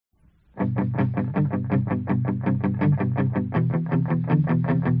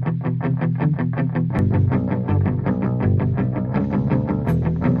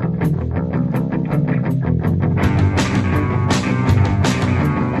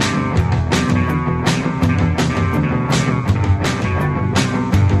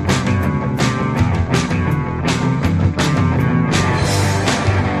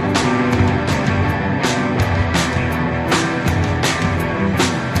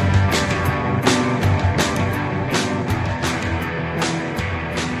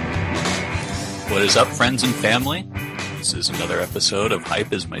What is up, friends and family? This is another episode of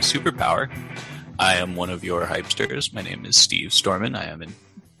Hype is My Superpower. I am one of your hypesters. My name is Steve Storman. I am in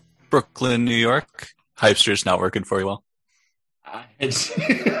Brooklyn, New York. Hypester's not working for you well. It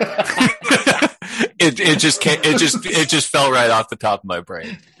just fell right off the top of my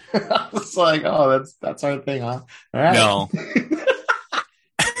brain. I was like, oh, that's our thing, huh? All right. No.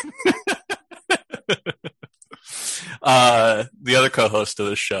 The other co-host of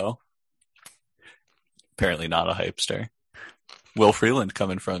the show, apparently not a hypester, Will Freeland,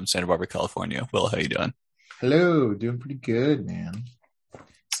 coming from Santa Barbara, California. Will, how you doing? Hello, doing pretty good, man.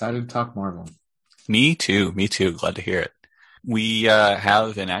 Excited to talk Marvel. Me too. Glad to hear it. We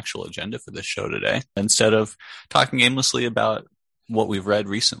have an actual agenda for this show today. Instead of talking aimlessly about what we've read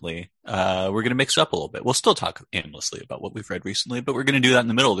recently, we're going to mix it up a little bit. We'll still talk aimlessly about what we've read recently, but we're going to do that in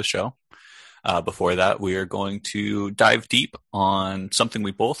the middle of the show. Before that, we are going to dive deep on something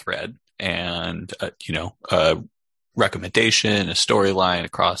we both read and, a recommendation, a storyline, a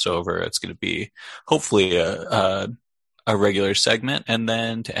crossover. It's going to be hopefully a regular segment. And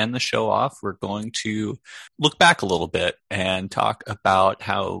then to end the show off, we're going to look back a little bit and talk about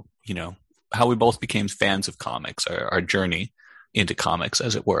how we both became fans of comics, our journey into comics,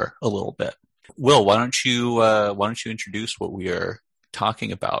 as it were, a little bit. Will, why don't you introduce what we are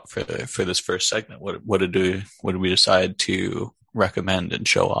talking about for this first segment? What did we decide to recommend and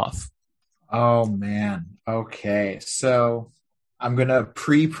show off? Oh man. Okay. So I'm going to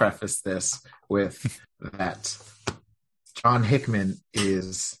preface this with that John Hickman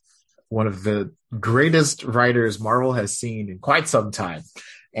is one of the greatest writers Marvel has seen in quite some time.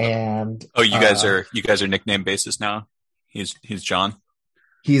 And you guys are nickname basis now? He's John.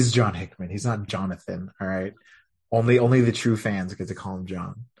 He's John Hickman. He's not Jonathan. All right. Only the true fans get to call him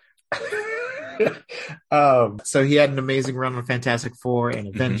John. So he had an amazing run on Fantastic Four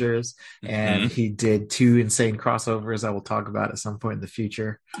and Avengers, and he did 2 insane crossovers I will talk about at some point in the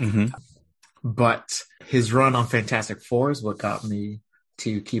future. But his run on Fantastic Four is what got me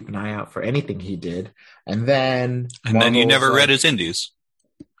to keep an eye out for anything he did. And then you never read his indies.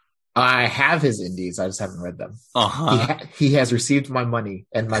 I have his indies. I just haven't read them. He has received my money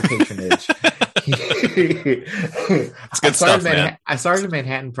and my patronage. It's good stuff, man. I started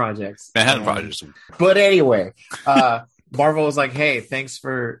Manhattan Projects. Projects. But anyway, Marvel was like, hey, thanks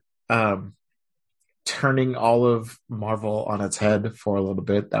for turning all of Marvel on its head for a little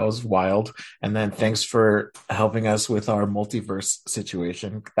bit. That was wild. And then thanks for helping us with our multiverse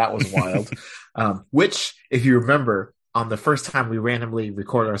situation. That was wild. Which, if you remember, on the first time we randomly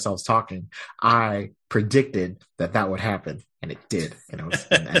recorded ourselves talking, I predicted that would happen. And it did. And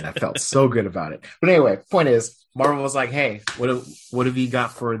I felt so good about it. But anyway, point is, Marvel was like, hey, what have you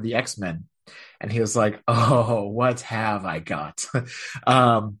got for the X-Men? And he was like, oh, what have I got? He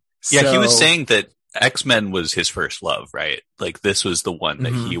was saying that X-Men was his first love, right? Like, this was the one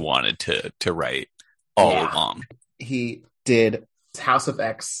that he wanted to write all along. He did House of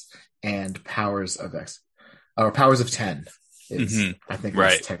X and Powers of X. Or Powers of 10 is, I think,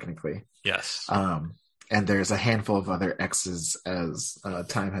 right, technically. Yes. And there's a handful of other X's as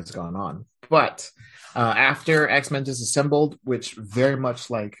time has gone on. But after X-Men Disassembled, which very much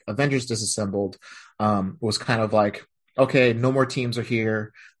like Avengers Disassembled, was kind of like, okay, no more teams are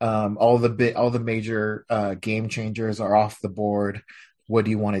here. All the major game changers are off the board. What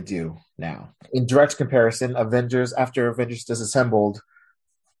do you want to do now? In direct comparison, after Avengers Disassembled,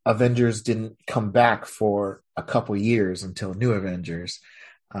 Avengers didn't come back for a couple years until New Avengers.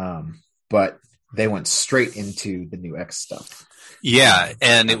 But they went straight into the new X stuff. Yeah,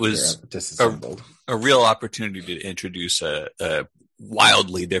 and it was a real opportunity to introduce a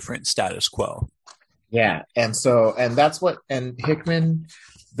wildly different status quo. Yeah, and Hickman,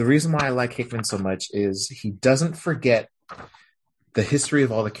 the reason why I like Hickman so much is he doesn't forget the history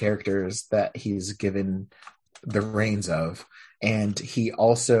of all the characters that he's given the reins of. And he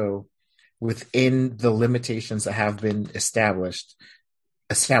also, within the limitations that have been established,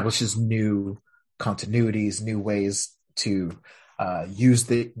 establishes new continuities, new ways to use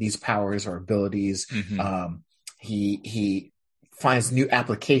these powers or abilities. He finds new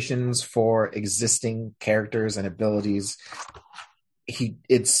applications for existing characters and abilities.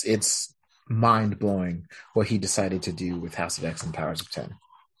 It's mind blowing what he decided to do with House of X and Powers of 10.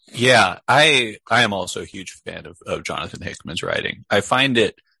 Yeah, I am also a huge fan of Jonathan Hickman's writing. I find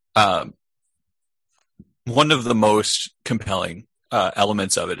it one of the most compelling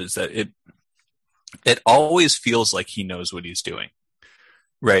elements of it is that it always feels like he knows what he's doing,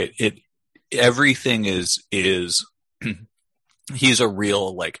 right? Everything is he's a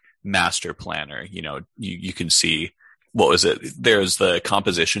real like master planner. You know, you can see what was it? There's the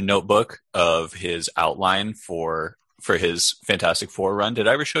composition notebook of his outline for his Fantastic Four run. Did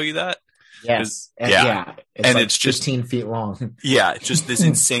I ever show you that? Yes. Yeah. It's and like it's just 15 feet long. Yeah, just this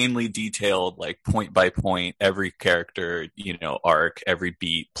insanely detailed, like point by point, every character, arc, every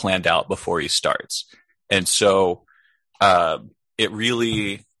beat planned out before he starts. And so it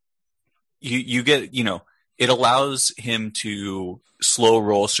really, you get, it allows him to slow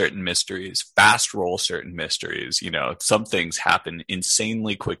roll certain mysteries, fast roll certain mysteries. Some things happen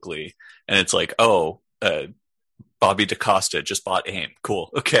insanely quickly, and it's like, Bobby DaCosta just bought AIM. Cool.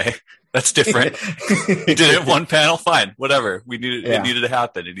 Okay. That's different. He did it in one panel. Fine. Whatever. It needed to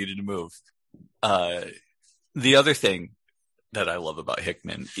happen. It needed to move. The other thing that I love about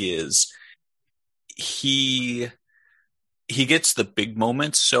Hickman is he gets the big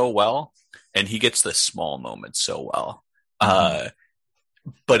moments so well, and he gets the small moments so well.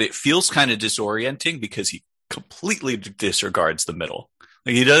 But it feels kind of disorienting because he completely disregards the middle.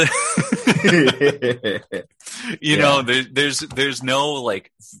 Like he does, there's no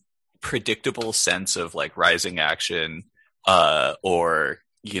like predictable sense of like rising action, or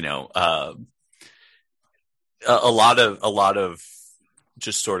a lot of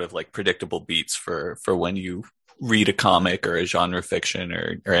just sort of like predictable beats for when you read a comic or a genre fiction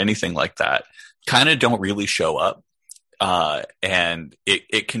or anything like that kind of don't really show up. And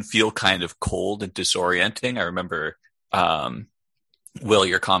it can feel kind of cold and disorienting. I remember, Will,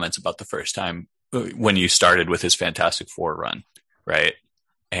 your comments about the first time when you started with his Fantastic Four run, right?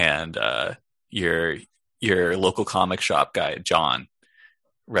 And your local comic shop guy, John,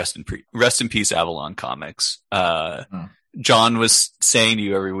 rest in peace, Avalon Comics. John was saying to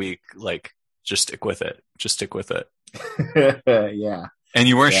you every week, like, just stick with it. Just stick with it. Yeah. And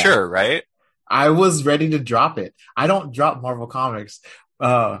you weren't sure, right? I was ready to drop it. I don't drop Marvel Comics.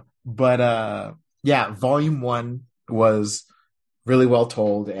 But Volume 1 was really well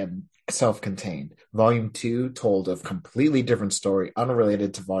told and self-contained. Volume 2 told a completely different story,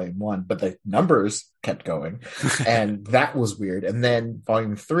 unrelated to Volume 1, but the numbers kept going, and that was weird. And then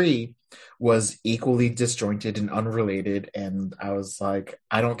Volume 3 was equally disjointed and unrelated, and I was like,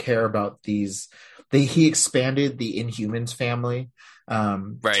 I don't care about these. He expanded the Inhumans family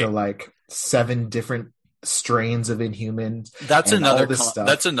to like 7 different strains of Inhumans. That's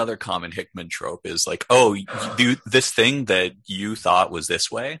another common Hickman trope is like, this thing that you thought was this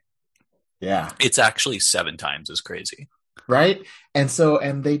way. Yeah. It's actually 7 times as crazy. Right. And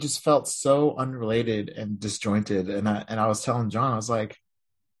they just felt so unrelated and disjointed. And I was telling John, I was like,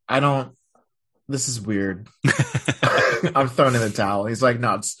 this is weird. I'm throwing in the towel. He's like,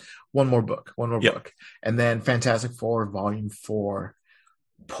 no, it's one more book. And then Fantastic Four Volume 4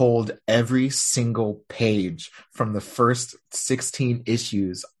 pulled every single page from the first 16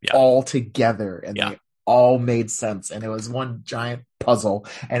 issues all together, and they all made sense, and it was one giant puzzle,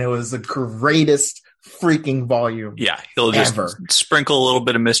 and it was the greatest freaking volume. He'll just sprinkle a little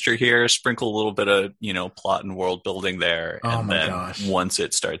bit of mystery here, sprinkle a little bit of plot and world building there, and then once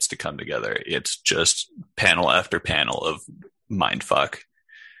it starts to come together, it's just panel after panel of mindfuck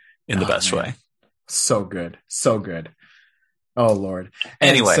in the best way. So good. Oh Lord.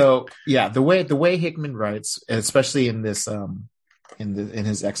 Anyway, so the way Hickman writes, especially in this in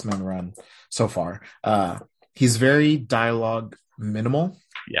his X-Men run so far, he's very dialogue minimal.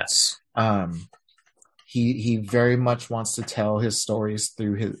 Yes. He very much wants to tell his stories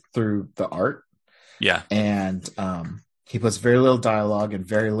through the art. Yeah. And he puts very little dialogue and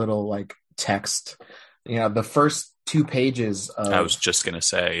very little like text. The first 2 pages of, I was just gonna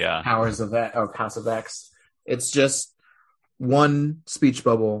say, House of X, it's just one speech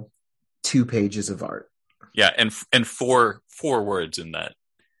bubble, 2 pages of art. Yeah, and four words in that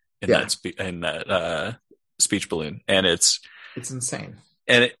speech balloon, and it's insane,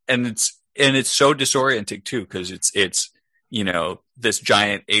 and it's so disorienting too, because it's this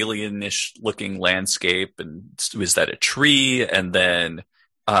giant alienish looking landscape, and is that a tree? And then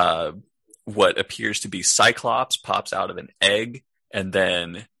what appears to be Cyclops pops out of an egg, and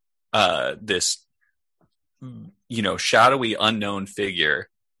then this shadowy unknown figure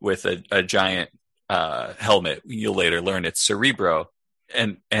with a giant helmet. You'll later learn it's Cerebro,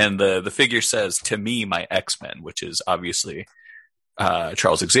 and the figure says, "To me, my X-Men," which is obviously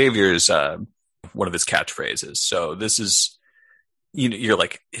Charles Xavier's one of his catchphrases. So this is, you're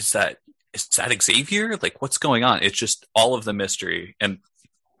like, is that Xavier? Like, what's going on? It's just all of the mystery, and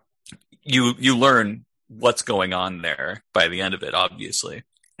you learn what's going on there by the end of it. Obviously,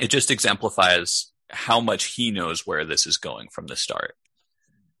 it just exemplifies how much he knows where this is going from the start,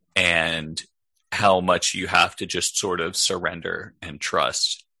 and how much you have to just sort of surrender and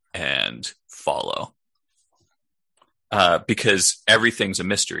trust and follow. because everything's a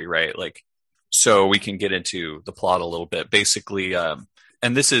mystery, right? Like, so we can get into the plot a little bit. Basically, and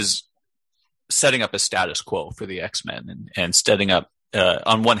this is setting up a status quo for the X-Men, and setting up,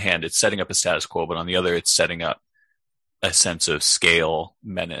 on one hand, it's setting up a status quo, but on the other, it's setting up a sense of scale,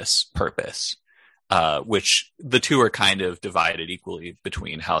 menace, purpose, which the two are kind of divided equally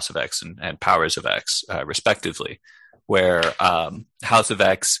between House of X and Powers of X, respectively, where House of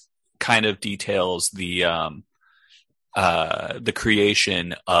X kind of details the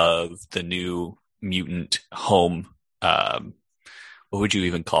creation of the new mutant home, what would you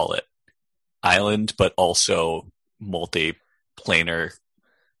even call it? Island, but also multi-planar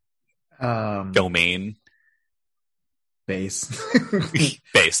domain. Base.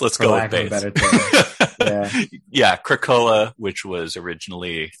 Base. Let's go with base. Yeah, Krakoa, which was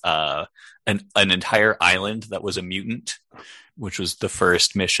originally an entire island that was a mutant, which was the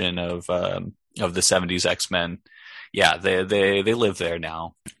first mission of the 70s X-Men. Yeah, they live there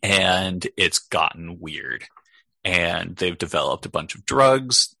now, and it's gotten weird. And they've developed a bunch of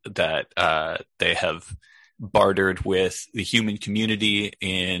drugs that they have bartered with the human community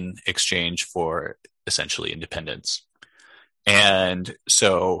in exchange for essentially independence. And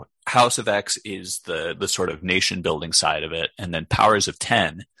so House of X is the sort of nation building side of it. And then Powers of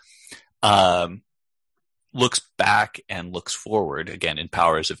 10 looks back and looks forward, again, in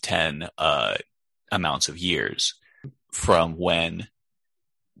Powers of 10 amounts of years from when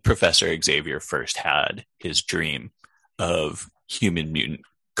Professor Xavier first had his dream of human mutant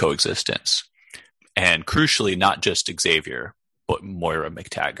coexistence. And crucially, not just Xavier, but Moira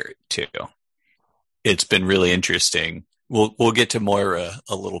McTaggart too. It's been really interesting. We'll get to Moira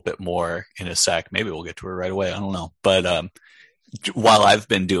a little bit more in a sec. Maybe we'll get to her right away. I don't know. But while I've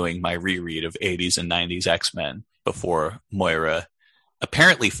been doing my reread of 80s and 90s X-Men before Moira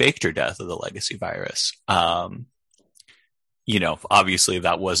apparently faked her death of the legacy virus, obviously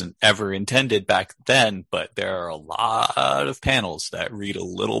that wasn't ever intended back then, but there are a lot of panels that read a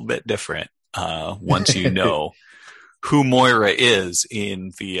little bit different once you know who Moira is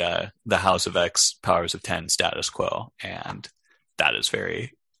in the House of X Powers of 10 status quo. And that is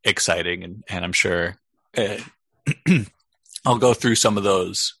very exciting. And I'm sure I'll go through some of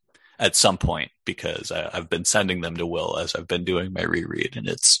those at some point, because I've been sending them to Will as I've been doing my reread, and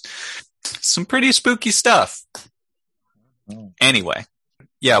it's some pretty spooky stuff. Anyway,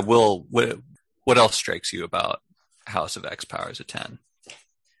 yeah, Will, what else strikes you about House of X Powers of 10?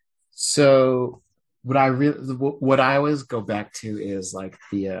 So what I always go back to is like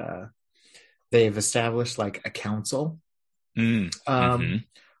they've established like a council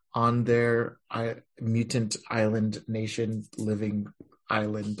on their mutant island nation living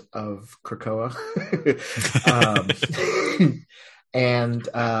island of Krakoa. And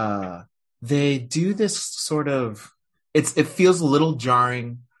they do this sort of, it feels a little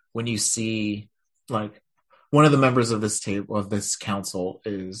jarring when you see like one of the members of this council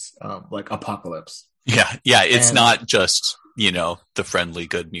is like Apocalypse. Yeah. It's not just, the friendly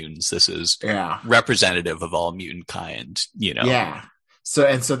good mutants. This is representative of all mutant kind, Yeah.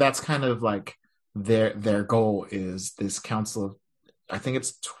 So that's kind of like their goal is this council of, I think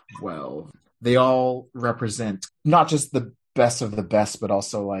it's 12. They all represent not just the best of the best, but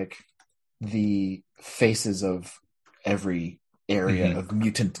also like the faces of every area of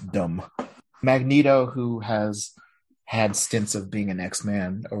mutantdom. Magneto, who has had stints of being an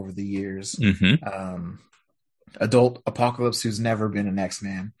X-Man over the years. Adult Apocalypse, who's never been an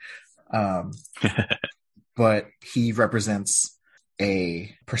X-Man. But he represents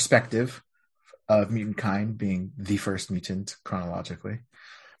a perspective of mutant kind, being the first mutant chronologically.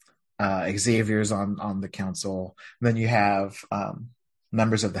 Xavier's on the council. And then you have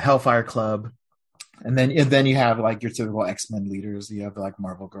members of the Hellfire Club. And then you have like your typical X-Men leaders. You have like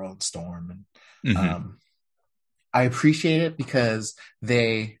Marvel Girl and Storm. And I appreciate it because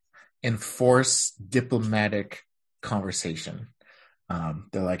they enforce diplomatic conversation.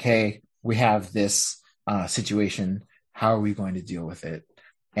 They're like, hey, we have this situation. How are we going to deal with it?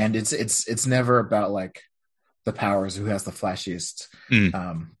 And it's never about like the powers, who has the flashiest,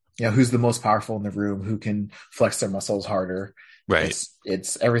 who's the most powerful in the room, who can flex their muscles harder. Right.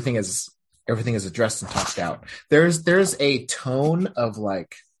 It's everything is addressed and talked out. There's a tone of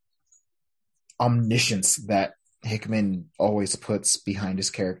like omniscience that Hickman always puts behind his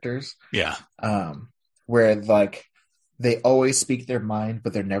characters. Yeah. Where like they always speak their mind,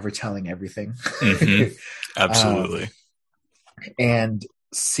 but they're never telling everything. Absolutely. And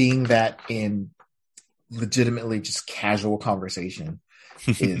seeing that in legitimately just casual conversation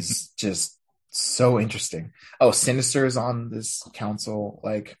is just so interesting. Oh, Sinister is on this council.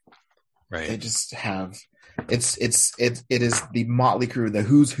 Like, They just have it is the motley crew, the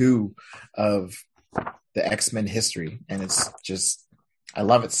who's who of the X-Men history, and it's just I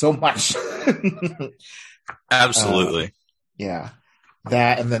love it so much. Absolutely. Yeah.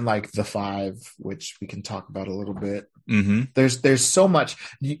 That, and then like the Five, which we can talk about a little bit. Mm-hmm. There's so much.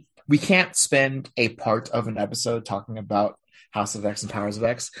 We can't spend a part of an episode talking about House of X and Powers of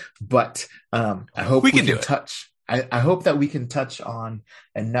X, but I hope we can touch. I hope that we can touch on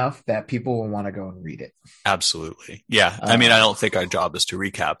enough that people will want to go and read it. Absolutely. Yeah. I mean, I don't think our job is to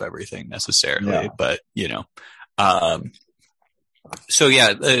recap everything necessarily, but you know, so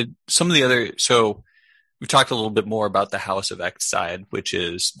yeah, some of the other, so we've talked a little bit more about the House of X side, which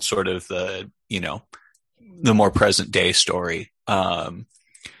is sort of the, you know, the more present day story.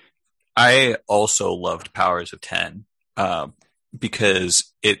 I also loved Powers of 10,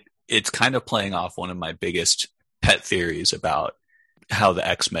 because it's kind of playing off one of my biggest pet theories about how the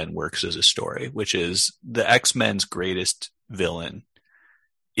X-Men works as a story, which is the X-Men's greatest villain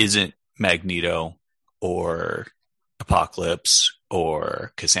isn't Magneto or Apocalypse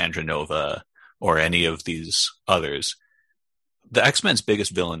or Cassandra Nova or any of these others. The X-Men's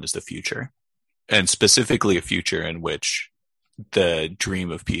biggest villain is the future, and specifically a future in which the dream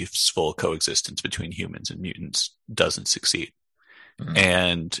of peaceful coexistence between humans and mutants doesn't succeed. Mm-hmm.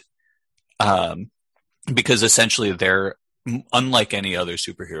 And because essentially they're, unlike any other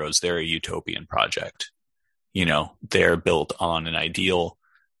superheroes, they're a utopian project. You know, they're built on an ideal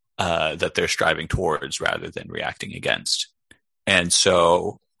that they're striving towards rather than reacting against. And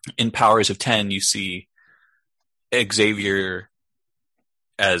so in Powers of 10, you see Xavier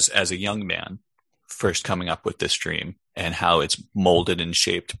as a young man first coming up with this dream, and how it's molded and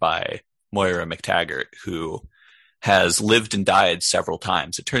shaped by Moira McTaggart, who has lived and died several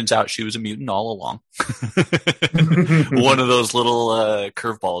times. It turns out she was a mutant all along. One of those little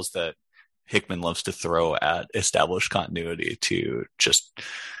curveballs that Hickman loves to throw at established continuity to just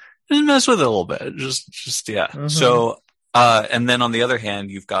mess with it a little bit. Just yeah. Mm-hmm. So, and then on the other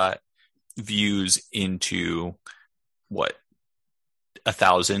hand, you've got views into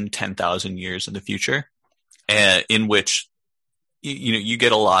 1,000, 10,000 years in the future, in which you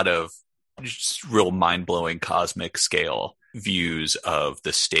get a lot of just real mind-blowing cosmic scale views of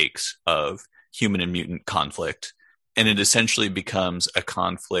the stakes of human and mutant conflict, and it essentially becomes a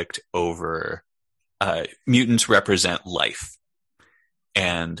conflict over mutants represent life,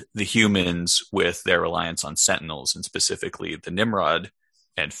 and the humans, with their reliance on Sentinels and specifically the Nimrod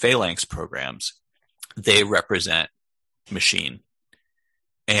and Phalanx programs, they represent machine.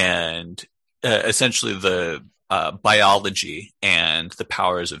 And essentially the biology and the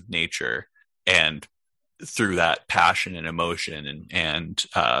powers of nature, and through that passion and emotion and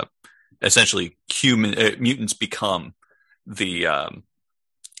essentially mutants become the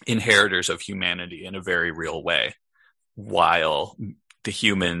inheritors of humanity in a very real way, while the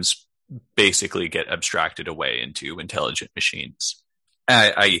humans basically get abstracted away into intelligent machines.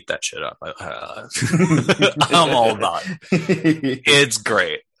 I eat that shit up. I'm all about it. It's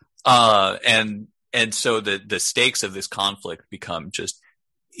great. And so the stakes of this conflict become just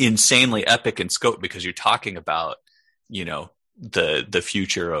insanely epic in scope, because you're talking about, you know, the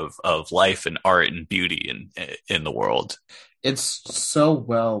future of life and art and beauty in the world. It's so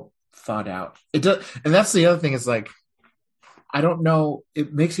well thought out. It does, and that's the other thing, is like, I don't know,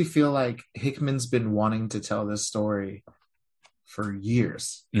 it makes me feel like Hickman's been wanting to tell this story for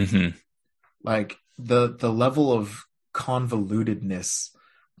years. Mm-hmm. Like the level of convolutedness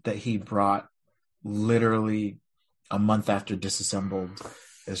that he brought literally a month after Disassembled,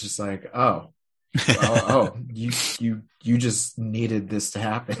 it's just like, you just needed this to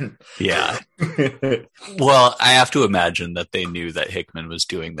happen. Yeah. Well, I have to imagine that they knew that Hickman was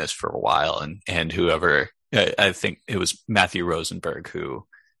doing this for a while, and whoever, I think it was Matthew Rosenberg, who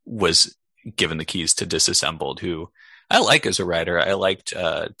was given the keys to Disassembled, who I like as a writer. I liked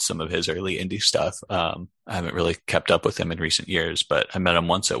some of his early indie stuff. I haven't really kept up with him in recent years, but I met him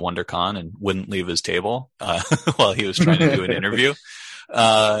once at WonderCon and wouldn't leave his table while he was trying to do an interview.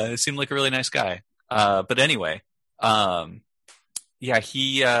 Seemed like a really nice guy. But anyway, yeah,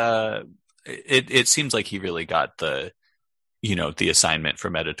 he it seems like he really got the assignment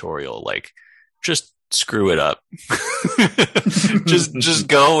from editorial, like, just screw it up. just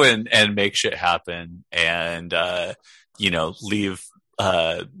go and make shit happen, and leave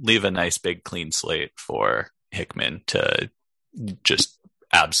a nice big clean slate for Hickman to just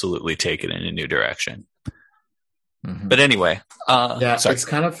absolutely take it in a new direction. Mm-hmm. But anyway, it's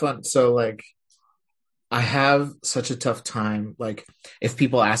kind of fun. So like, I have such a tough time. Like, if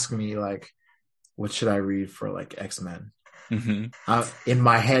people ask me like, what should I read for like X-Men? In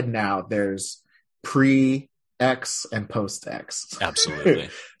my head now, there's pre-X and post-X. Absolutely.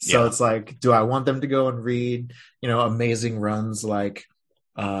 So it's like, do I want them to go and read, amazing runs like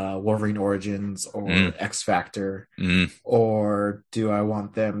Wolverine Origins or X Factor, or do I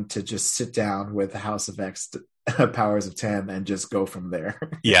want them to just sit down with House of X Powers of 10 and just go from there?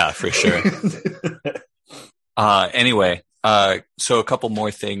 Yeah, for sure. Anyway, so a couple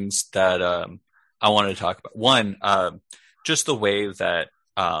more things that I wanted to talk about. One, just the way that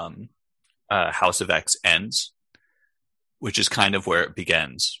House of X ends, which is kind of where it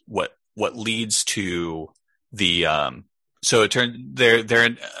begins. What leads to the so it turned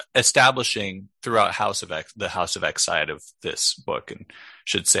they're establishing throughout House of X, the House of X side of this book, and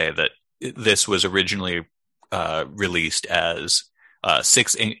should say that this was originally released as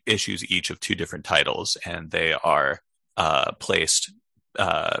 6 issues each of 2 different titles, and they are placed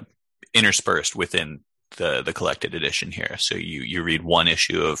interspersed within the collected edition here. So you read 1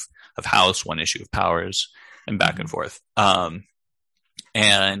 issue of House, 1 issue of Powers, and back and forth.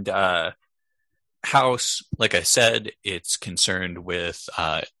 House, like I said, it's concerned with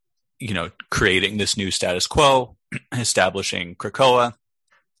creating this new status quo, establishing Krakoa,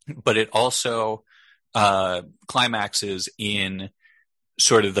 but it also climaxes in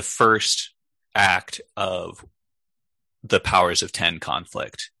sort of the first act of the Powers of 10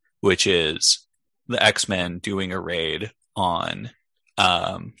 conflict, which is the X-Men doing a raid on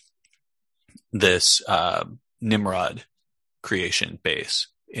this Nimrod creation base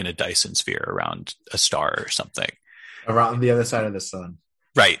in a Dyson sphere around a star or something. Around the other side of the sun.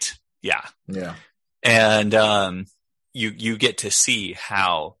 Right. Yeah. Yeah. And you get to see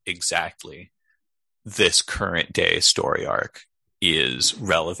how exactly this current day story arc is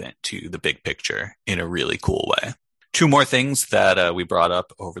relevant to the big picture in a really cool way. 2 more things that we brought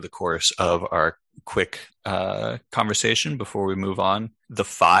up over the course of our quick conversation before we move on. The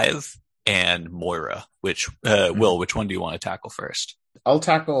Five and Moira, which Will, which one do you want to tackle first? I'll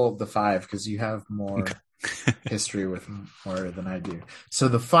tackle the Five because you have more history with Moira than I do. So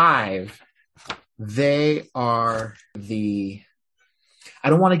the Five, they are I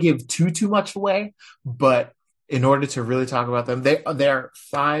don't want to give too much away, but in order to really talk about them, they are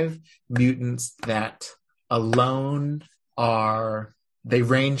 5 mutants that alone they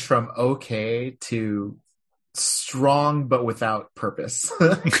range from okay to strong but without purpose.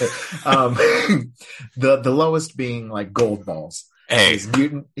 The lowest being like Gold Balls. Hey,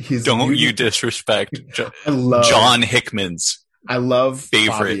 you disrespect John Hickman's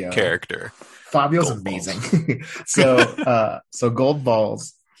favorite character. Fabio's Gold amazing. So Gold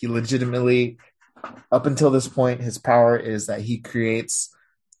Balls, he legitimately, up until this point, his power is that he creates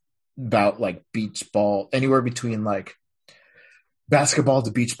about like beach ball, anywhere between like basketball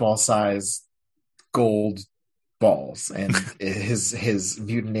to beach ball size gold balls, and his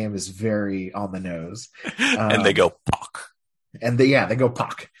mutant name is very on the nose. And they go Pock. And they go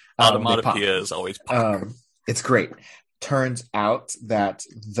Pock. Onomatopoeia is always Pock. It's great. Turns out that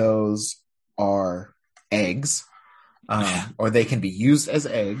those are eggs, or they can be used as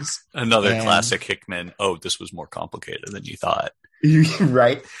eggs. Another classic Hickman. Oh, this was more complicated than you thought.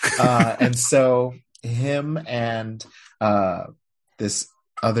 Right. And so him and this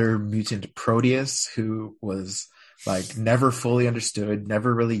other mutant Proteus, who was like never fully understood,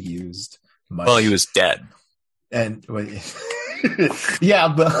 never really used much. Well, he was dead. And yeah,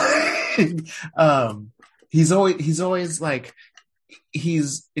 but he's always like,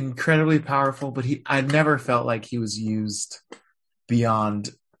 he's incredibly powerful, but I never felt like he was used beyond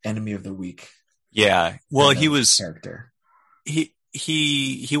Enemy of the Week. Yeah. Well, he was character.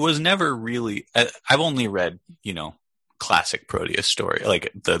 He was never really. I've only read, classic Proteus story,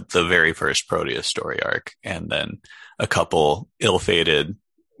 like the very first Proteus story arc, and then a couple ill-fated,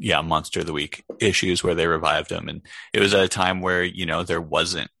 Monster of the Week issues where they revived him, and it was at a time where there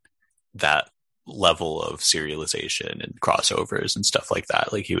wasn't that level of serialization and crossovers and stuff like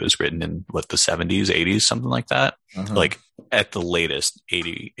that. Like he was written in the 70s, 80s, something like that. Uh-huh. Like at the latest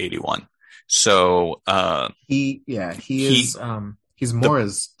 80, 81. So he's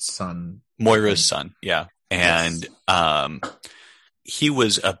Moira's son. Moira's son, yeah. And he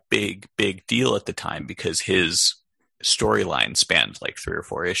was a big deal at the time because his storyline spanned like 3 or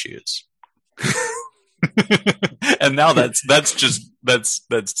 4 issues. And now that's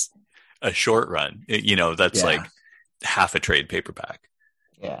a short run. That's like half a trade paperback.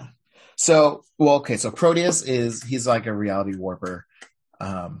 Yeah. So Proteus he's like a reality warper.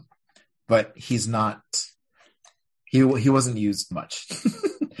 But he's not. He wasn't used much.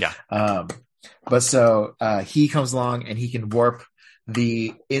 Yeah. But so he comes along and he can warp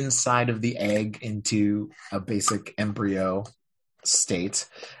the inside of the egg into a basic embryo state,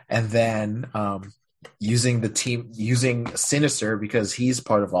 and then using Sinister, because he's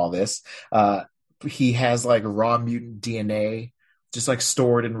part of all this. He has like raw mutant DNA just like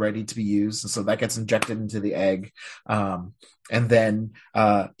stored and ready to be used, and so that gets injected into the egg. And then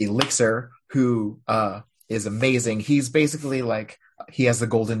Elixir, who is amazing. He's basically like, he has the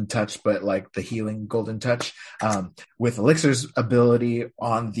golden touch, but like the healing golden touch. With Elixir's ability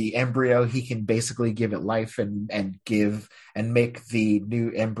on the embryo, he can basically give it life and make the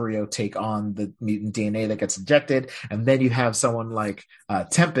new embryo take on the mutant DNA that gets injected. And then you have someone like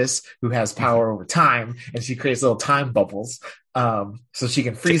Tempest, who has power over time, and she creates little time bubbles. So she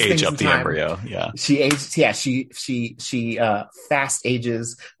can freeze things up the time. Embryo. Yeah. She fast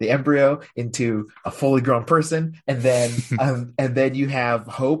ages the embryo into a fully grown person. And then you have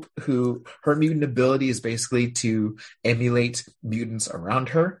Hope, who her mutant ability is basically to emulate mutants around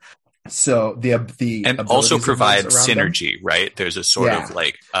her. So and also provide synergy, right? There's a sort of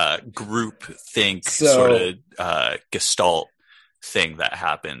like group think sort of gestalt thing that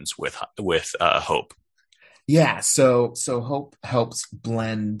happens with Hope. Yeah, so Hope helps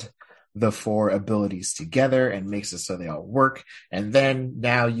blend the four abilities together and makes it so they all work. And then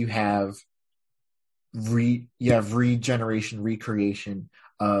now you have regeneration, recreation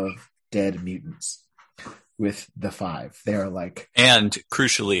of dead mutants with the five. They're like, and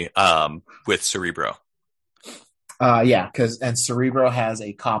crucially, with Cerebro. Because Cerebro has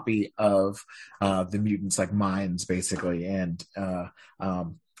a copy of the mutants' like minds, basically, and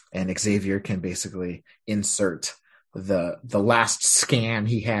Xavier can basically insert the last scan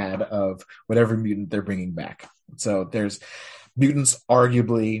he had of whatever mutant they're bringing back. So there's mutants,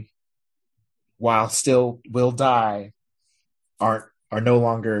 arguably, while still will die, are no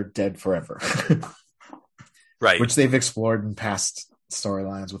longer dead forever. Right. Which they've explored in past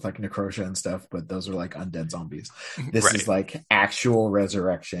storylines with like Necrosha and stuff, but those are like undead zombies. This is like actual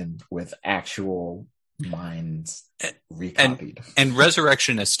resurrection with actual minds recopied. And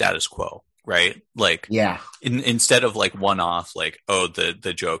resurrection is status quo, right? Like, instead of like one-off, like,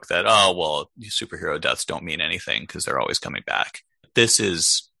 the joke that, superhero deaths don't mean anything because they're always coming back. This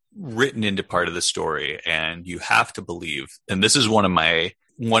is written into part of the story, and you have to believe, and this is one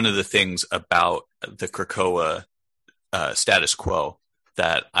of the things about the Krakoa status quo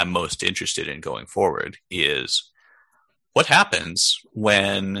that I'm most interested in going forward is what happens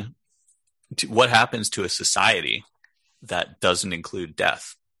to a society that doesn't include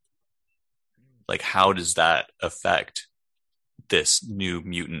death? Like, how does that affect this new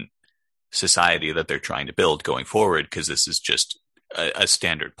mutant society that they're trying to build going forward? Because this is just a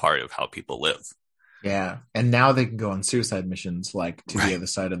standard part of how people live. Yeah, and now they can go on suicide missions, like to the other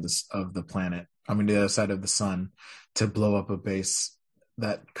side of the planet. I mean, the other side of the sun, to blow up a base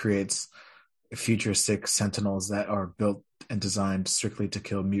that creates futuristic sentinels that are built and designed strictly to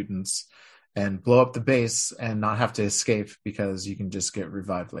kill mutants, and blow up the base and not have to escape because you can just get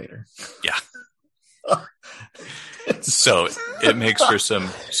revived later. Yeah. So it makes for some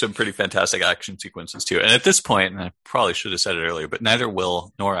pretty fantastic action sequences too. And at this point, and I probably should have said it earlier, but neither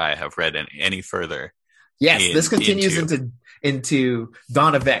Will nor I have read any further. Yes, this continues into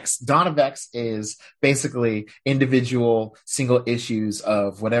Dawn of X. Dawn of X is basically individual single issues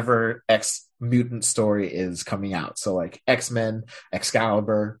of whatever X mutant story is coming out. So like X-Men,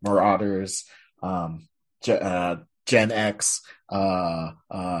 Excalibur, Marauders, Gen X,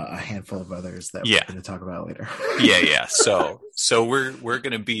 a handful of others that we're going to talk about later. Yeah. So we're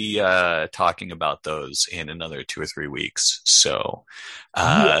going to be talking about those in another 2 or 3 weeks. So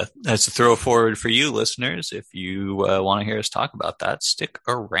that's a throw forward for you listeners. If you want to hear us talk about that, stick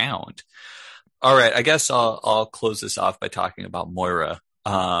around. All right, I guess I'll close this off by talking about Moira.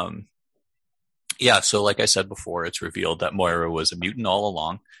 So like I said before, it's revealed that Moira was a mutant all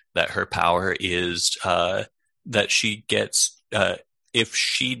along, that her power is that she gets, if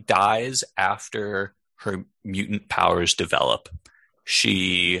she dies after her mutant powers develop,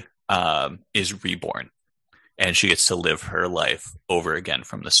 she is reborn, and she gets to live her life over again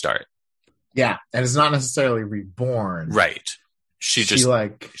from the start. Yeah, and it's not necessarily reborn. Right. She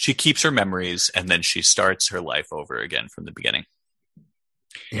keeps her memories, and then she starts her life over again from the beginning.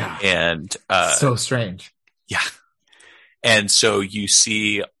 Yeah. And so strange. Yeah. And so you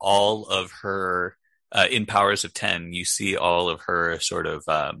see all of her in Powers of 10, you see all of her sort of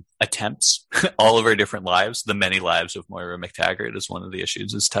attempts, all of her different lives. The Many Lives of Moira McTaggart is one of the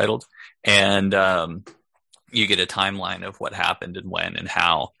issues it's titled. And you get a timeline of what happened and when and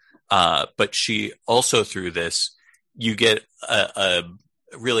how. But she also, through this, you get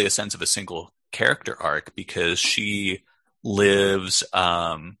really a sense of a single character arc, because she lives,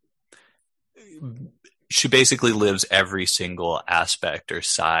 she basically lives every single aspect or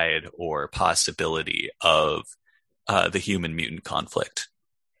side or possibility of the human mutant conflict,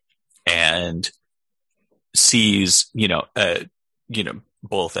 and sees,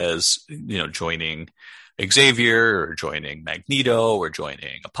 both as, joining Xavier or joining Magneto or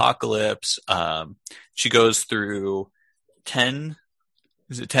joining Apocalypse. She goes through 10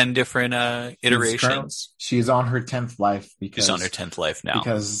 different iterations? She's on her 10th life because she's on her 10th life now.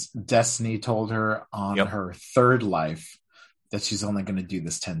 Because Destiny told her on her 3rd life that she's only going to do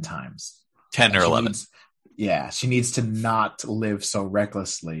this 10 times. 10 or 11. She needs to not live so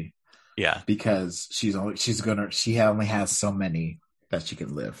recklessly. Yeah. Because she only has so many that she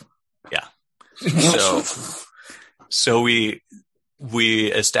can live. Yeah. So we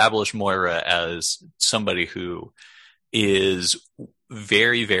establish Moira as somebody who is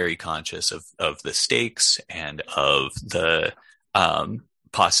very, very conscious of the stakes and of the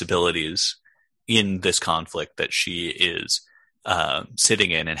possibilities in this conflict that she is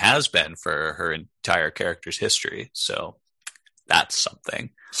sitting in and has been for her entire character's history. So that's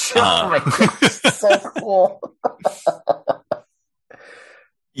something. Oh my God, so cool.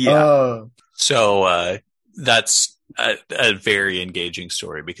 Yeah. So that's a very engaging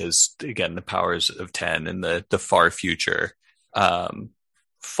story because, again, the powers of 10 and the far future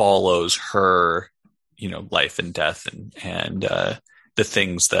follows her, life and death and the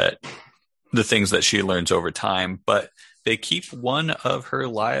things that she learns over time. But they keep one of her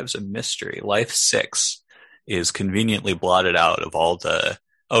lives a mystery. Life 6 is conveniently blotted out of all the.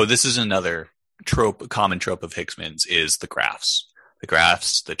 Oh, this is another common trope of Hickman's is the graphs,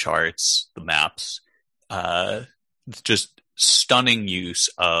 the charts, the maps. Just stunning use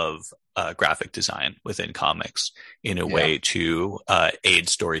of graphic design within comics in a way to aid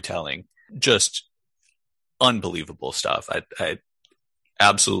storytelling. Just unbelievable stuff. I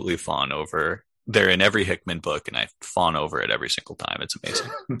absolutely fawn over. They're in every Hickman book, and I fawn over it every single time. It's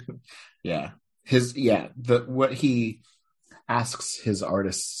amazing. What he asks his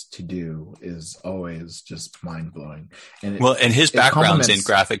artists to do is always just mind blowing. And his background's in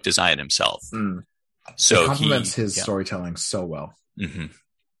graphic design himself. So it complements his storytelling so well. Mm-hmm.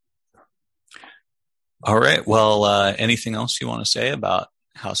 All right. Well, anything else you want to say about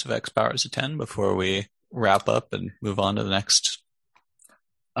House of X Powers of 10 before we wrap up and move on to the next?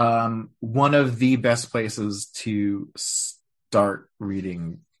 One of the best places to start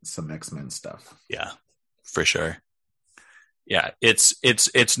reading some X-Men stuff. Yeah, for sure. Yeah,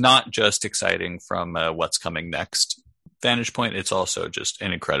 it's not just exciting from what's coming next vantage point. It's also just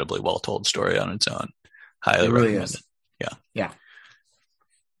an incredibly well told story on its own. Highly recommend it. Yeah.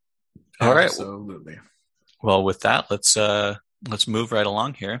 All right. Absolutely. Well, with that, let's move right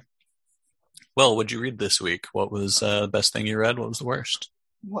along here. Well, what'd you read this week? What was the best thing you read? What was the worst?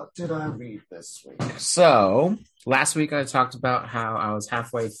 What did I read this week? So last week I talked about how I was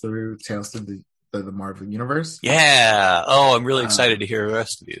halfway through Tales of the Marvel Universe. Yeah. Oh, I'm really excited to hear the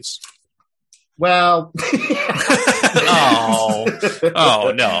rest of these. Well,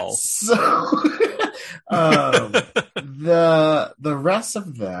 oh no. So the rest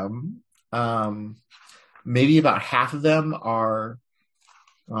of them, maybe about half of them are,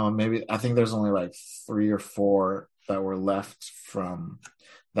 maybe I think there's only like 3 or 4 that were left from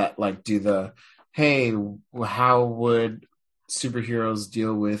that. Like, hey, how would superheroes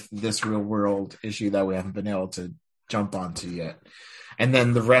deal with this real world issue that we haven't been able to jump onto yet? And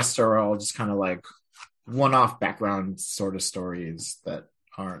then the rest are all just kind of like one-off background sort of stories that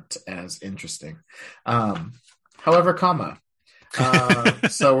aren't as interesting. However,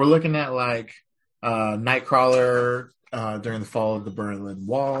 so we're looking at like Nightcrawler during the fall of the Berlin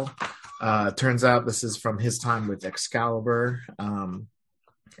Wall. Turns out this is from his time with Excalibur,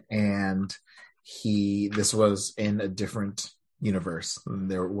 and this was in a different universe when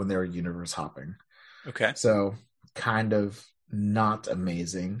they were universe hopping. Okay, so kind of not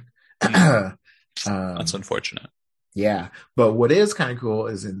amazing. That's unfortunate. Yeah, but what is kind of cool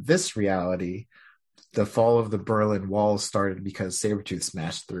is in this reality, the fall of the Berlin Wall started because Sabretooth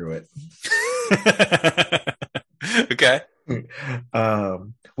smashed through it. Okay.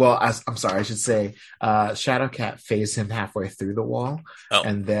 Well, I'm sorry, I should say Shadowcat phased him halfway through the wall,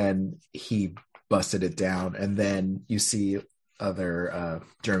 and then he busted it down, and then you see other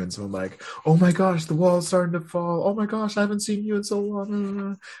Germans were like, oh my gosh, the wall is starting to fall. Oh my gosh, I haven't seen you in so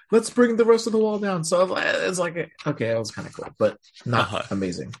long. Let's bring the rest of the wall down. So it's like, okay, that was kind of cool, but not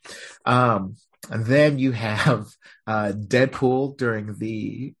amazing. And then you have Deadpool during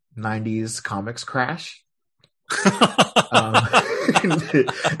the 90s comics crash.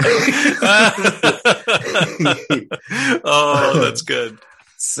 Oh, that's good.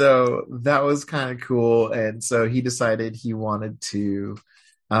 So that was kind of cool. And so he decided he wanted to,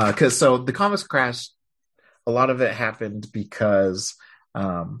 because so the comics crash, a lot of it happened because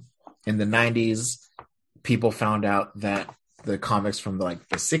in the 90s, people found out that the comics from like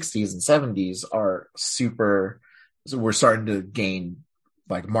the 60s and 70s we're starting to gain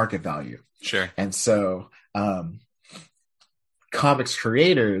like market value. Sure. And so comics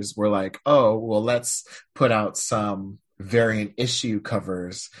creators were like, oh, well, let's put out some variant issue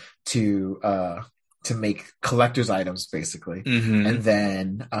covers to make collector's items, basically. Mm-hmm. And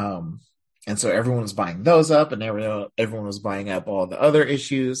then and so everyone was buying those up, and everyone was buying up all the other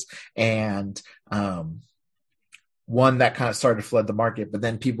issues. And one that kind of started to flood the market, but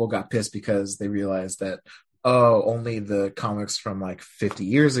then people got pissed because they realized that, oh, only the comics from like 50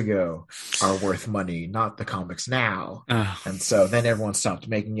 years ago are worth money, not the comics now. And so then everyone stopped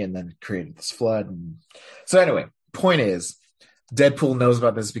making it and then created this flood. And so anyway, point is, Deadpool knows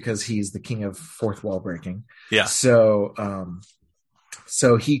about this because he's the king of fourth wall breaking. Yeah. So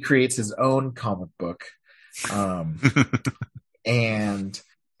so he creates his own comic book. And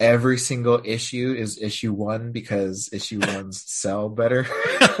every single issue is issue 1 because issue 1s sell better.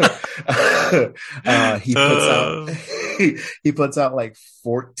 He puts out like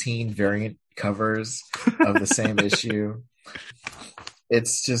 14 variant covers of the same issue.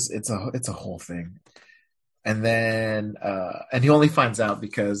 It's a whole thing. And then and he only finds out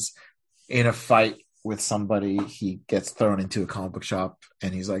because in a fight with somebody, he gets thrown into a comic book shop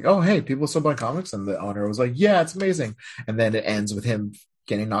and he's like, oh, hey, people still buy comics? And the owner was like, yeah, it's amazing. And then it ends with him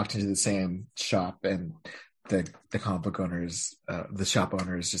getting knocked into the same shop, and the comic book owners, the shop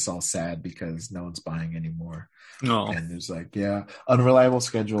owner is just all sad because no one's buying anymore. No. And there's like, yeah, unreliable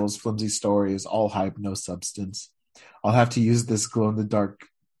schedules, flimsy stories, all hype, no substance. I'll have to use this glow in the dark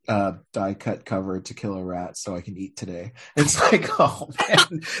die cut cover to kill a rat so I can eat today. It's like, oh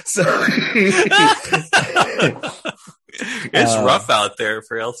man. So it's rough out there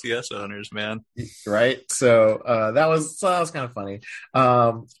for LCS owners, man. Right. So that was kind of funny.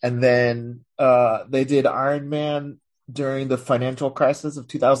 And then they did Iron Man during the financial crisis of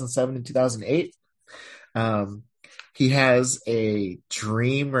 2007 and 2008. He has a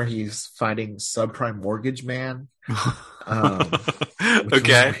dream where he's fighting subprime mortgage man.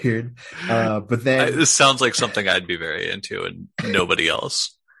 Okay. Weird. But then this sounds like something I'd be very into and nobody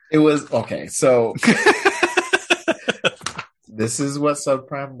else. It was okay. So this is what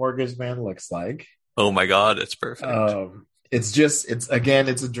subprime mortgage man looks like. Oh my God. It's perfect. It's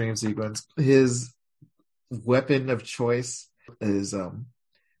a dream sequence. His weapon of choice is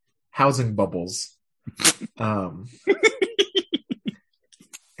housing bubbles. And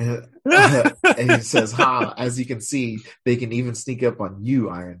he says, as you can see, they can even sneak up on you,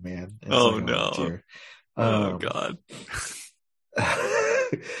 Iron Man. Oh no. Oh God.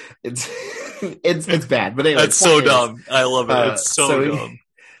 It's bad, but anyway, that's so dumb. I love it. It's so dumb.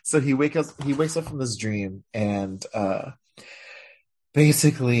 So he wakes up from this dream, and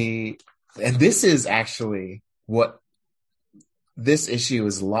basically, and this is actually what this issue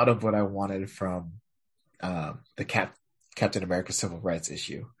is. A lot of what I wanted from the Captain America Civil Rights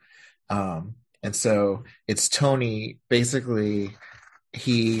issue. And so it's Tony. Basically,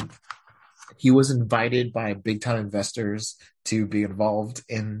 he was invited by big time investors to be involved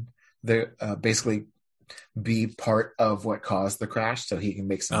in the basically be part of what caused the crash so he can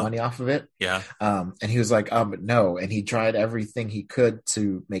make some money off of it. Yeah. And he was like, no. And he tried everything he could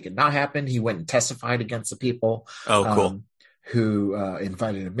to make it not happen. He went and testified against the people cool. Who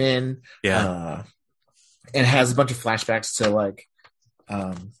invited him in. Yeah. And has a bunch of flashbacks to like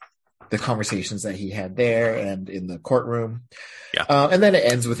the conversations that he had there and in the courtroom. Yeah. And then it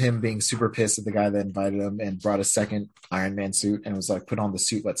ends with him being super pissed at the guy that invited him and brought a second Iron Man suit and was like, put on the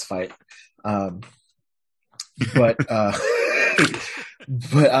suit, let's fight. But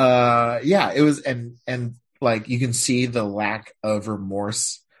yeah, it was, and like you can see the lack of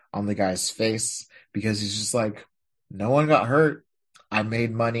remorse on the guy's face because he's just like, no one got hurt. I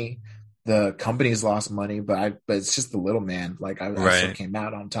made money. The company's lost money, but it's just the little man. Like I still came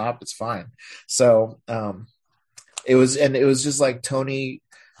out on top. It's fine. So it was just like Tony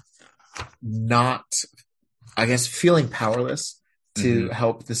not, I guess, feeling powerless to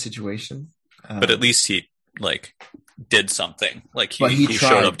help the situation. But at least he like did something. Like he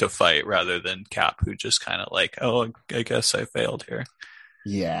showed up to fight rather than Cap, who just kind of like, oh, I guess I failed here.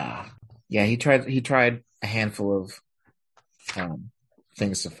 Yeah. He tried a handful of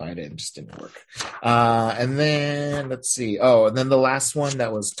things to fight it and just didn't work. And then let's see. Oh, and then the last one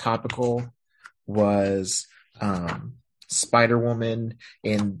that was topical was Spider-Woman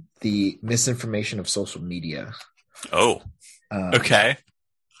in the misinformation of social media. Oh, okay.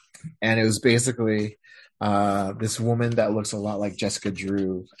 And it was basically this woman that looks a lot like Jessica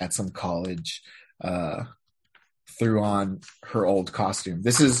Drew at some college threw on her old costume.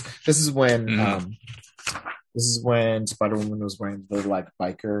 This is when this is when Spider-Woman was wearing the like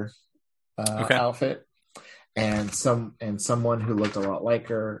biker outfit, and someone who looked a lot like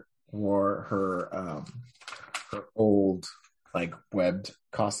her wore her old like webbed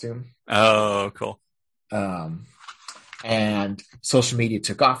costume. Oh, cool. And social media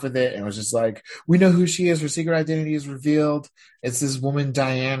took off with it and was just like, we know who she is. Her secret identity is revealed. It's this woman,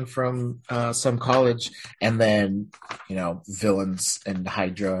 Diane, from some college. And then, villains and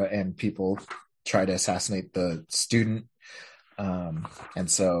Hydra and people try to assassinate the student. And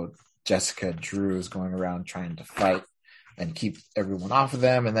so Jessica Drew is going around trying to fight and keep everyone off of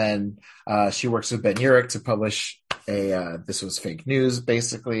them. And then she works with Ben Urich to publish a this was fake news,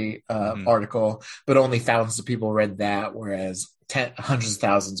 basically, article, but only thousands of people read that, whereas hundreds of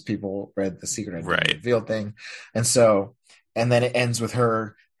thousands of people read the secret identity revealed thing. And then it ends with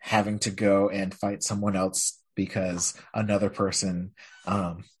her having to go and fight someone else because another person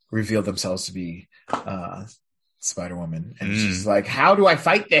revealed themselves to be Spider-Woman, and she's like, how do I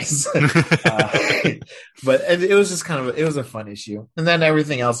fight this? But it was just it was a fun issue. And then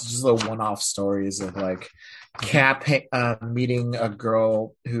everything else is just little one-off stories of like Cap meeting a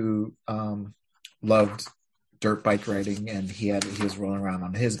girl who loved dirt bike riding, and he was rolling around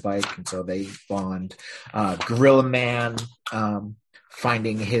on his bike, and so they bond. Gorilla Man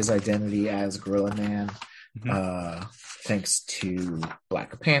finding his identity as Gorilla Man thanks to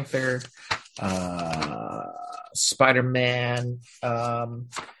Black Panther. Spider-Man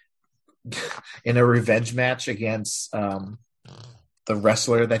in a revenge match against the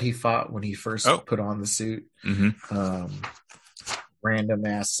wrestler that he fought when he first put on the suit. Random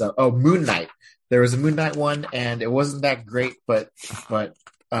ass Moon Knight. There was a Moon Knight one, and it wasn't that great, but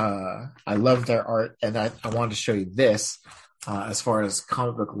I loved their art, and I wanted to show you this as far as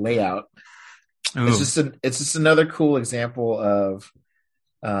comic book layout. Ooh. It's just another cool example of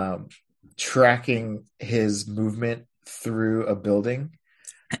tracking his movement through a building.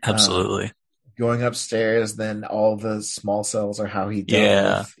 Absolutely. Going upstairs, then all the small cells are how he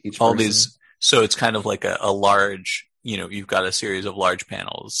dealt with each person. These, so it's kind of like a large, you've got a series of large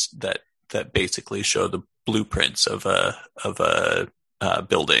panels that basically show the blueprints of a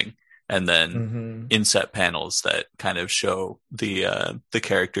building, and then inset panels that kind of show the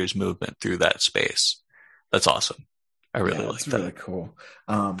character's movement through that space. That's awesome. I really like that. It's really cool.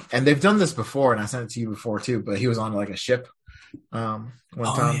 And they've done this before, and I sent it to you before too, but he was on like a ship one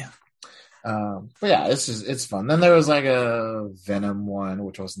time. Yeah. But yeah, it's fun. Then there was like a Venom one,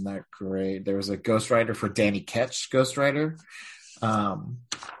 which wasn't that great. There was a Ghost Rider for Danny Ketch Ghost Rider.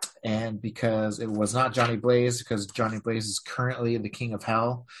 And because it was not Johnny Blaze, because Johnny Blaze is currently the King of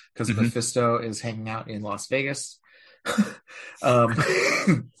Hell, because Mephisto is hanging out in Las Vegas.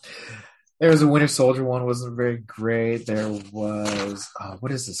 There was a Winter Soldier one, wasn't very great. There was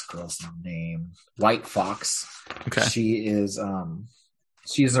what is this girl's name? White Fox. Okay. She's an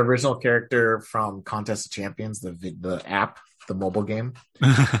original character from Contest of Champions, the app, the mobile game.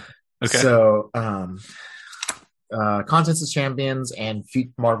 Okay. So Contest of Champions and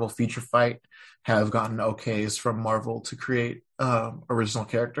Marvel Feature Fight have gotten okays from Marvel to create original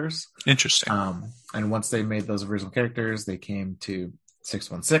characters. Interesting. And once they made those original characters, they came to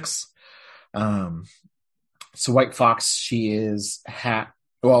 616. So White Fox, she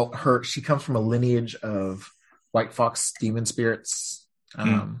comes from a lineage of White Fox demon spirits.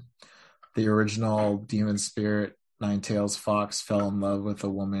 The original demon spirit, Nine-Tails Fox, fell in love with a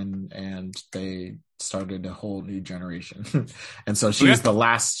woman, and they started a whole new generation. And so she's the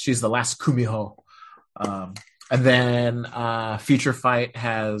last Kumiho. And then Future Fight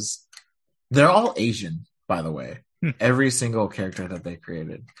they're all Asian, by the way. Every single character that they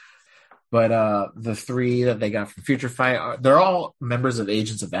created. But the three that they got from Future Fight, they're all members of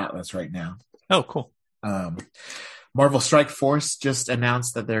Agents of Atlas right now. Oh, cool. Marvel Strike Force just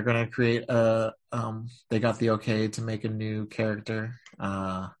announced that they're going to create they got the okay to make a new character.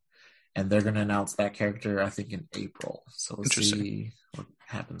 And they're going to announce that character, I think, in April. So we'll see what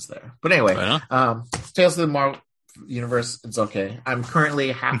happens there. But anyway, Tales of the Marvel Universe, it's okay. I'm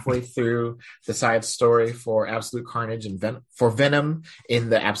currently halfway through the side story for Absolute Carnage and for Venom in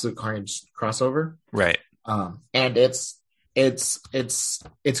the Absolute Carnage crossover. Right. And it's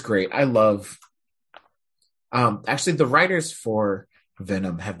great. I love. Actually, the writers for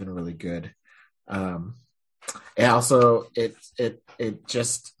Venom have been really good. And also, it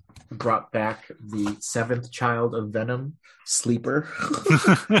just brought back the seventh child of Venom, Sleeper.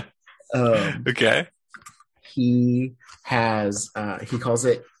 Okay. He has he calls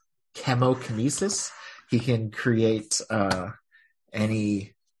it chemokinesis. He can create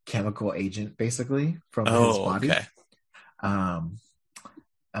any chemical agent basically from his body. Okay.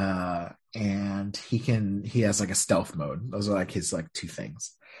 And he has like a stealth mode. Those are like his like two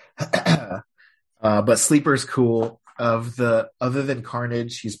things. But Sleeper's cool. Other than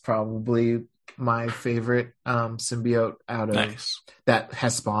Carnage, he's probably my favorite symbiote out of that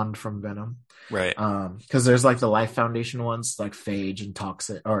has spawned from Venom. Right. Because there's like the Life Foundation ones like Phage and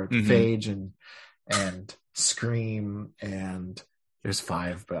Toxic, or Phage and Scream, and there's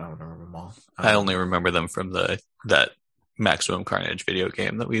 5, but I don't remember them all. I only remember them from that Maximum Carnage video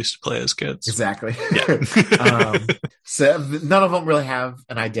game that we used to play as kids. Exactly. Yeah. So none of them really have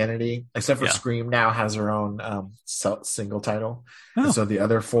an identity, except for Scream now has her own single title. And so the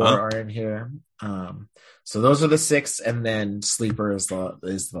other 4 are in here. So those are the 6, and then Sleeper is the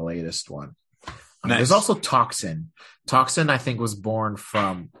latest one. Nice. There's also Toxin. Toxin, I think, was born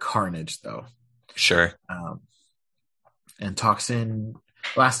from Carnage, though. Sure. And Toxin,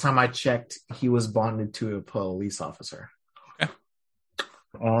 last time I checked, he was bonded to a police officer. Okay.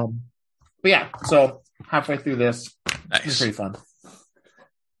 But yeah, so halfway through this, it's pretty fun.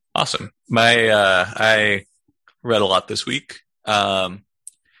 Awesome. I read a lot this week.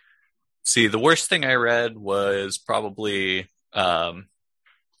 See, the worst thing I read was probably,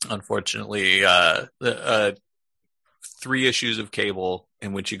 unfortunately, 3 issues of Cable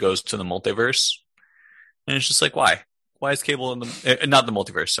in which he goes to the multiverse, and it's just like, why? Why is Cable in the not the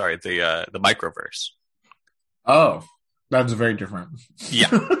multiverse? Sorry, the microverse. Oh, that's very different. Yeah.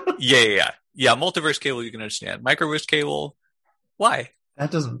 Multiverse Cable you can understand. Microverse Cable, why?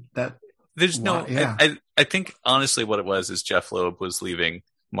 There's no. Yeah. I think honestly, what it was is Jeff Loeb was leaving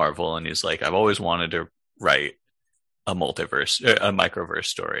Marvel, and he's like, I've always wanted to write a microverse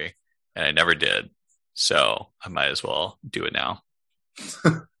story, and I never did. So I might as well do it now.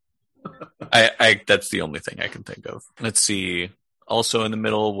 That's the only thing I can think of. Let's see. Also in the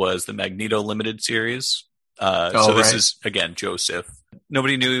middle was the Magneto Limited series. This is, again, Joseph.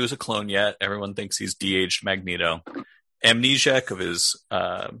 Nobody knew he was a clone yet. Everyone thinks he's de-aged Magneto. Amnesiac of his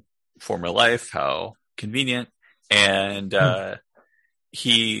former life. How convenient. And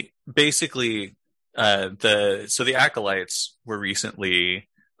he basically... the Acolytes were recently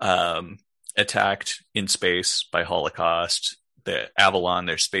attacked in space by Holocaust. The Avalon,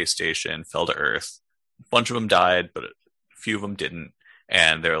 their space station, fell to Earth. A bunch of them died, but a few of them didn't.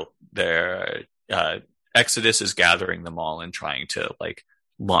 And their Exodus is gathering them all and trying to like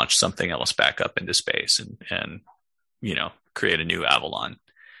launch something else back up into space and create a new Avalon.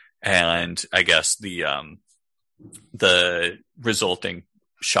 And I guess the resulting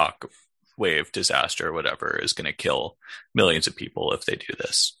shock wave disaster or whatever is going to kill millions of people if they do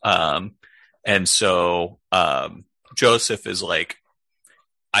this. And so Joseph is like,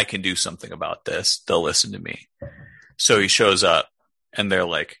 I can do something about this. They'll listen to me. So he shows up and they're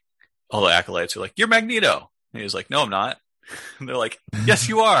like, all the Acolytes are like, you're Magneto. And he's like, no, I'm not. And they're like, yes,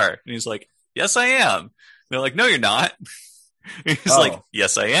 you are. And he's like, yes, I am. And they're like, no, you're not. And he's like,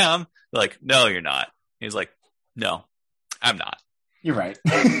 yes, I am. They're like, no, you're not. And he's like, no, I'm not. You're right.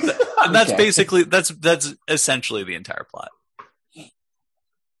 And that's basically, that's essentially the entire plot.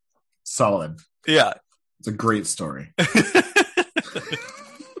 Solid. Yeah. It's a great story.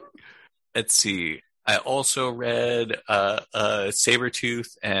 Let's see. I also read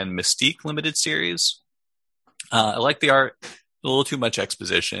Sabretooth and Mystique limited series. I like the art. A little too much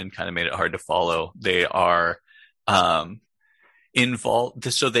exposition, kind of made it hard to follow. They are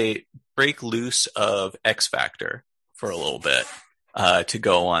involved. So they break loose of X Factor for a little bit to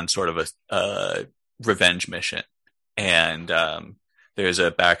go on sort of a revenge mission. And there's a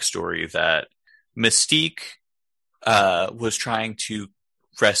backstory that Mystique was trying to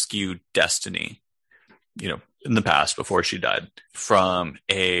rescue Destiny, in the past before she died, from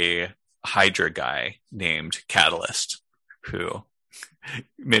a Hydra guy named Catalyst, who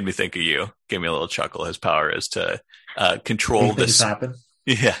made me think of you. Gave me a little chuckle. His power is to control this. Happen?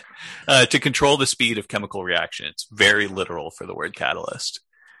 Yeah, to control the speed of chemical reaction. It's very literal for the word catalyst.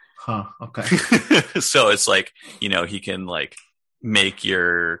 Huh. Okay. So it's like, he can like make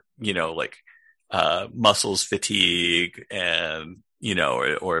your, muscles fatigue and,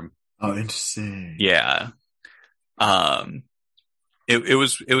 or oh, interesting. Yeah. It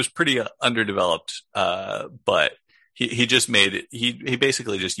was pretty underdeveloped, but he just made it. He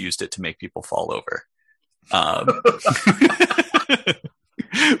basically just used it to make people fall over.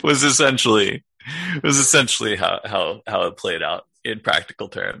 Was essentially how it played out. in practical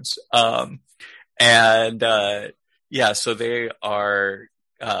terms. So they are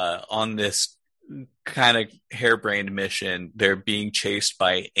on this kind of harebrained mission. They're being chased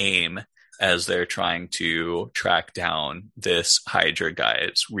by AIM as they're trying to track down this Hydra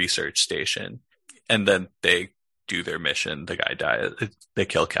guy's research station. And then they do their mission. The guy dies. They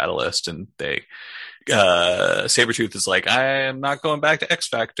kill Catalyst, and Sabretooth is like, I am not going back to X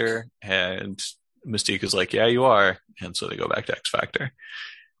Factor. And Mystique is like, yeah, you are. And so they go back to X Factor.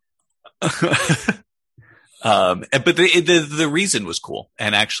 But the reason was cool.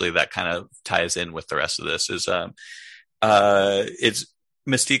 And actually that kind of ties in with the rest of this is, it's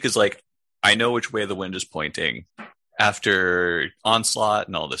Mystique is like, I know which way the wind is pointing. After Onslaught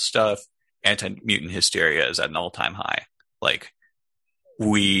and all this stuff, anti-mutant hysteria is at an all-time high. Like,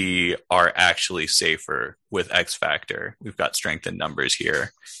 we are actually safer with X Factor. We've got strength in numbers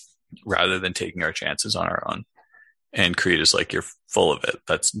here rather than taking our chances on our own. And Creed is like, you're full of it.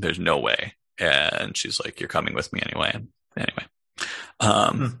 There's no way. And she's like, you're coming with me anyway.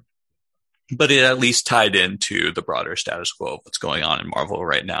 But it at least tied into the broader status quo of what's going on in Marvel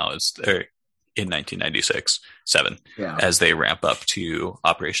right now in 1996-7 as they ramp up to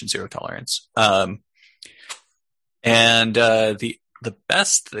Operation Zero Tolerance. The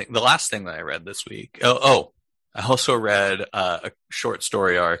best thing, the last thing that I read this week. I also read a short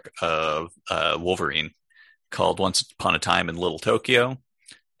story arc of Wolverine called Once Upon a Time in Little Tokyo,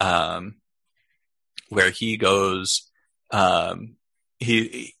 where he goes,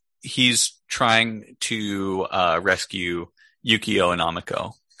 he's trying to rescue Yukio and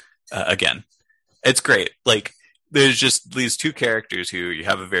Amiko again. It's great. Like, there's just these two characters who you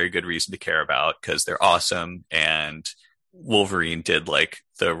have a very good reason to care about because they're awesome, and Wolverine did like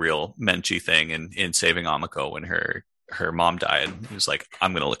the real Menchi thing in saving Amiko when her mom died. He was like,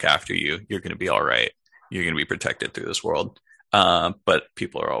 I'm going to look after you. You're going to be all right. You're going to be protected through this world. But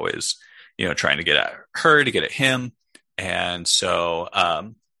people are always, trying to get at her to get at him. And so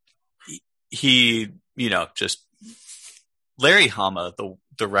he just Larry Hama,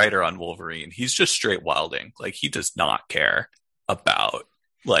 the writer on Wolverine, he's just straight wilding. Like, he does not care about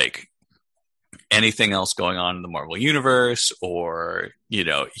like anything else going on in the Marvel universe, or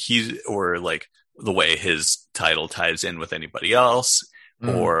or like the way his title ties in with anybody else,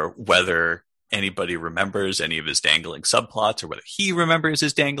 or whether anybody remembers any of his dangling subplots, or whether he remembers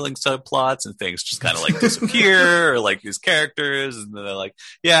his dangling subplots, and things just kind of like disappear, or like his characters, and they're like,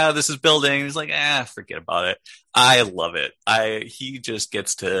 yeah, this is building. He's like, forget about it. I love it. He just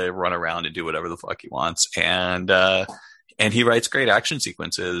gets to run around and do whatever the fuck he wants. And he writes great action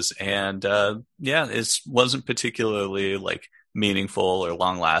sequences, and it wasn't particularly like meaningful or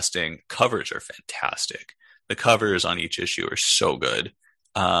long lasting. Covers are fantastic. The covers on each issue are so good.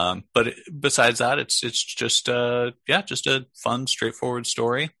 But besides that, it's just a fun, straightforward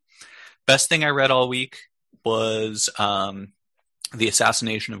story. Best thing I read all week was the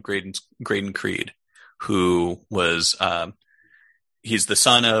assassination of Graydon Creed, who was he's the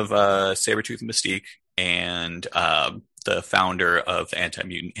son of Sabretooth and Mystique, and the founder of the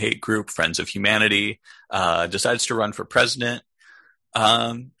anti-mutant hate group Friends of Humanity, decides to run for president.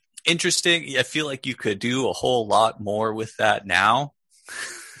 Interesting. I feel like you could do a whole lot more with that now.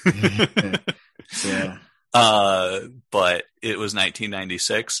 Yeah. But it was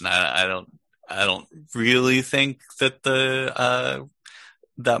 1996, and I don't really think that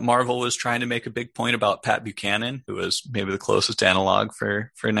that Marvel was trying to make a big point about Pat Buchanan, who was maybe the closest analog for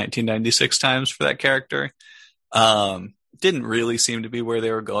 1996 times for that character. Didn't really seem to be where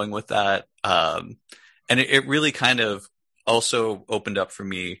they were going with that. And it really kind of also opened up for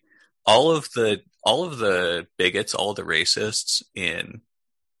me all of the bigots, all the racists in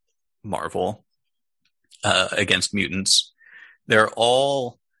Marvel against mutants. They're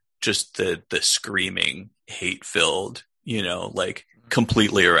all just the screaming, hate-filled, like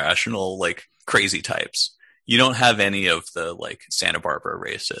completely irrational, like crazy types. You don't have any of the like Santa Barbara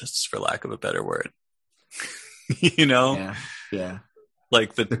racists, for lack of a better word. Yeah.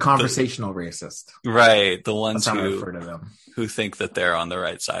 Like the conversational racist, right? The ones That's how I refer to them, who think that they're on the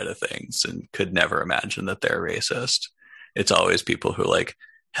right side of things and could never imagine that they're racist. It's always people who are like,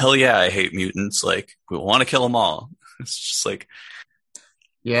 hell yeah, I hate mutants. Like, we want to kill them all. It's just like,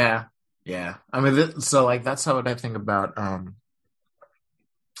 yeah. I mean, so like that's how I think about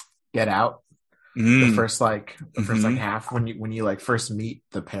Get Out. The first half when you like first meet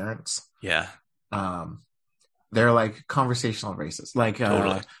the parents. Yeah. They're like conversational racists. Like,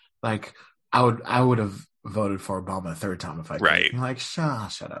 totally. Like I would have voted for Obama a third time if I could. Right. I'm like,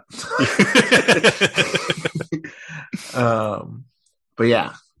 shut up. But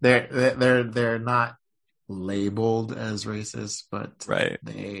yeah, they're not labeled as racist, but right.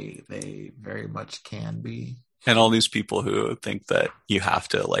 they very much can be. And all these people who think that you have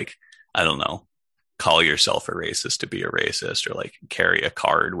to, like, I don't know, call yourself a racist to be a racist, or like carry a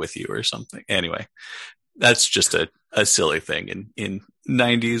card with you or something. Anyway, that's just a silly thing in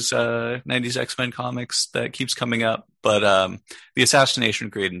 90s X-Men comics that keeps coming up. But the assassination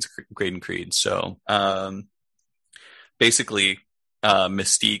of Graydon Creed. So basically,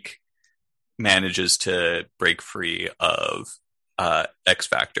 Mystique manages to break free of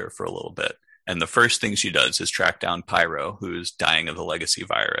X-Factor for a little bit. And the first thing she does is track down Pyro, who's dying of the legacy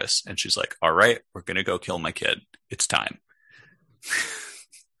virus. And she's like, all right, we're going to go kill my kid. It's time.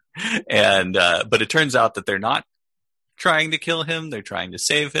 And but it turns out that they're not trying to kill him. They're trying to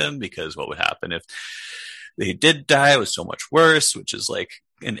save him, because what would happen if they did die was so much worse, which is like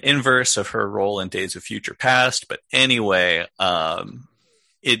an inverse of her role in Days of Future Past. But anyway,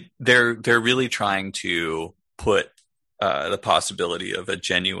 they're really trying to put the possibility of a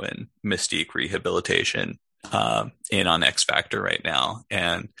genuine Mystique rehabilitation in on X Factor right now.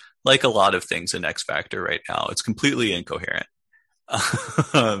 And like a lot of things in X Factor right now, it's completely incoherent.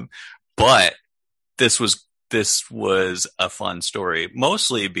 But this was a fun story,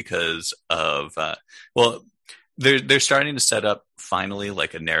 mostly because of they're starting to set up finally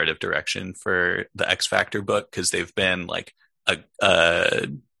like a narrative direction for the X Factor book, because they've been like a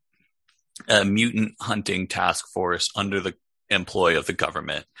mutant hunting task force under the employ of the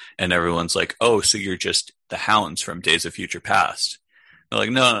government, and everyone's like, oh, so you're just the Hounds from Days of Future Past. They're like,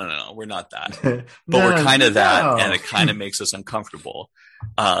 no, we're not that, but we're kind of that, and it kind of makes us uncomfortable.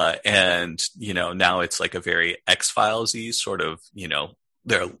 And now it's like a very X-Files-y sort of,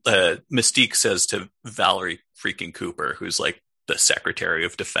 Mystique says to Valerie freaking Cooper, who's like the Secretary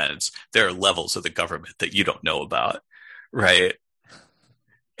of Defense, there are levels of the government that you don't know about, right?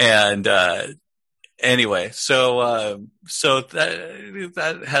 And anyway, so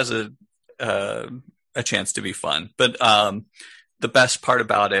that has a chance to be fun. But the best part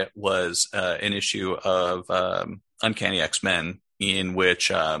about it was an issue of Uncanny X-Men in which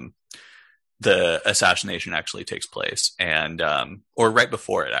the assassination actually takes place, and or right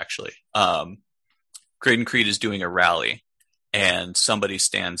before it actually. Graydon Creed is doing a rally, and somebody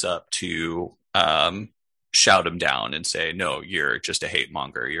stands up to shout him down and say, no, you're just a hate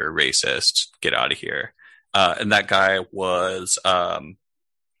monger, you're a racist, get out of here. And that guy was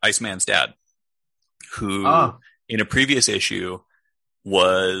Iceman's dad, who in a previous issue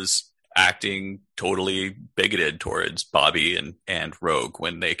was acting totally bigoted towards Bobby and Rogue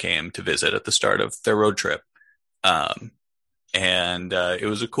when they came to visit at the start of their road trip. And it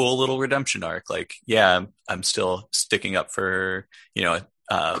was a cool little redemption arc. Like, yeah, I'm still sticking up for,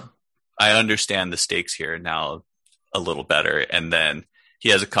 I understand the stakes here now a little better. And then he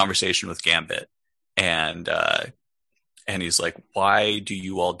has a conversation with Gambit, and he's like, why do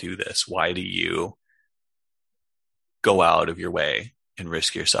you all do this? Why do you go out of your way and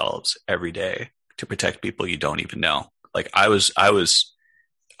risk yourselves every day to protect people you don't even know? Like, I was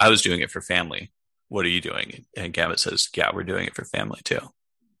doing it for family. What are you doing? And Gambit says, yeah, we're doing it for family too.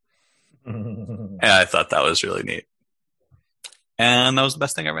 And I thought that was really neat. And that was the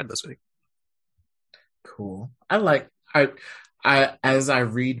best thing I read this week. Cool. I as I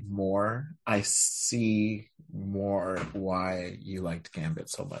read more, I see more why you liked Gambit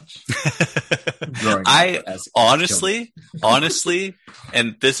so much. Honestly,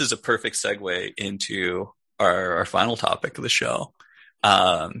 and this is a perfect segue into our final topic of the show.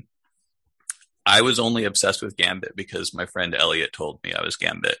 I was only obsessed with Gambit because my friend Elliot told me I was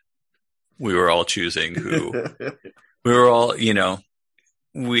Gambit. We were all choosing who. We were all,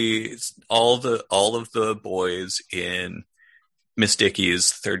 all of the boys in Miss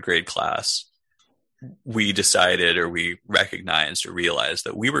Dickey's third grade class, we decided, or we recognized or realized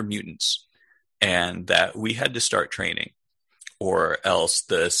that we were mutants, and that we had to start training, or else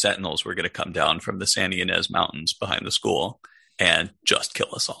the Sentinels were going to come down from the Santa Ynez Mountains behind the school and just kill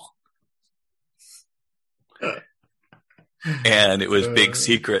us all. And it was big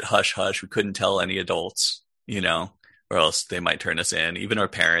secret, hush hush. We couldn't tell any adults, or else they might turn us in. Even our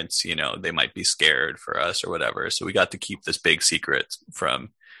parents, they might be scared for us or whatever. So we got to keep this big secret from,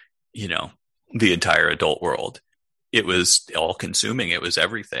 the entire adult world. It was all consuming. It was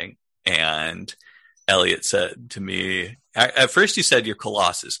everything. And Elliot said to me, at first he said, you're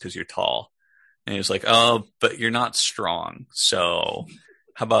Colossus because you're tall. And he was like, oh, but you're not strong. So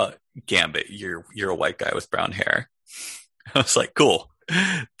how about Gambit? You're a white guy with brown hair. I was like, cool.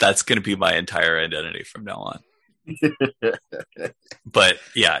 That's going to be my entire identity from now on. But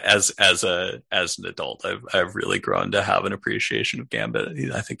yeah, as an adult, I've really grown to have an appreciation of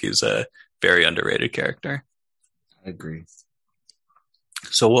Gambit. I think he's a Very underrated character. I agree.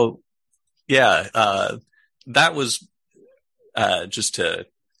 So, that was just to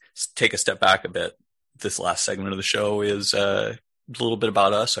take a step back a bit. This last segment of the show is a little bit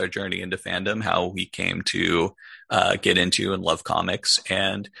about us, our journey into fandom, how we came to get into and love comics.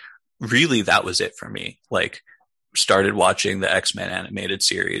 And really, that was it for me. Like, started watching the X-Men animated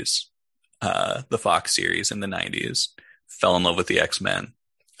series, the Fox series in the 90s, fell in love with the X-Men.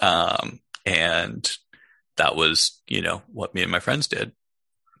 And that was, what me and my friends did.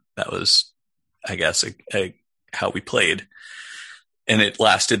 That was, I guess, how we played. And it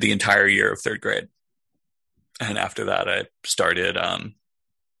lasted the entire year of third grade. And after that, I started,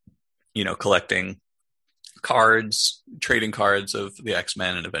 collecting cards, trading cards of the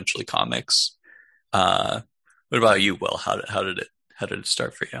X-Men, and eventually comics. What about you, Will? How did it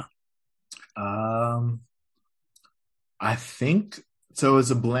start for you? I think so. It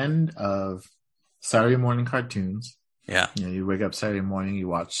was a blend of Saturday morning cartoons. Yeah. You wake up Saturday morning, you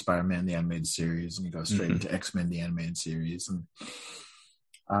watch Spider-Man the animated series, and you go straight Mm-hmm. into X-Men the animated series, and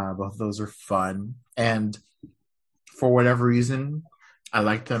both of those are fun. And for whatever reason, I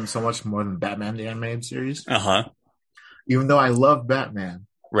liked them so much more than Batman the animated series. Even though I love Batman,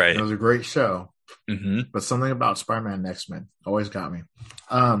 Right. it was a great show. Mm-hmm. But something about Spider-Man and X-Men always got me.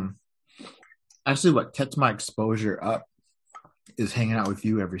 Actually, what kept my exposure up is hanging out with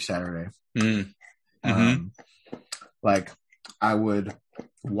you every Saturday. Mm-hmm. Like, I would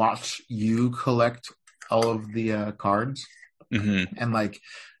watch you collect all of the cards, Mm-hmm. and like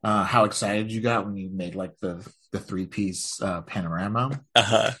how excited you got when you made like the 3-piece panorama.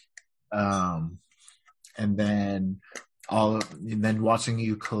 And then watching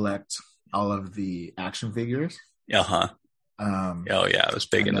you collect all of the action figures. Oh yeah, I was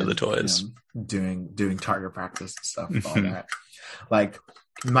big into the toys. Doing target practice and stuff, and all that. Like,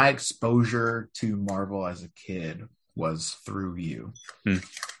 my exposure to Marvel as a kid was through you.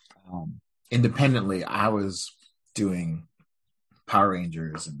 Independently, I was doing Power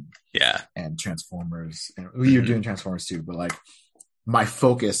Rangers and Transformers, and we were doing Transformers too. But like, my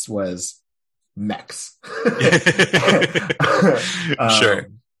focus was mechs. Sure.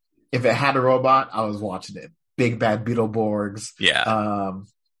 If it had a robot, I was watching it. Big Bad Beetleborgs. Yeah.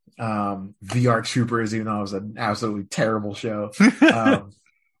 VR Troopers, even though it was an absolutely terrible show.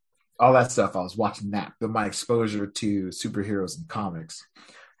 All that stuff, I was watching that. But my exposure to superheroes and comics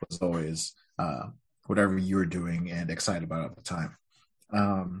was always whatever you were doing and excited about at the time.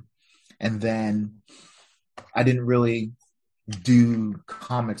 And then I didn't really do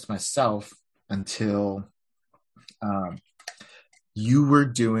comics myself until you were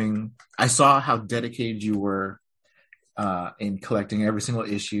doing. I saw how dedicated you were in collecting every single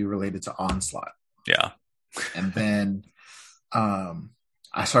issue related to Onslaught. Yeah. And then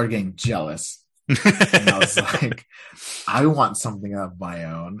I started getting jealous. And I was like, I want something of my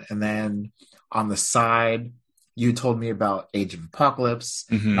own. And then on the side, you told me about Age of Apocalypse.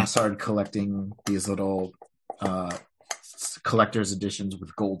 Mm-hmm. And I started collecting these little collector's editions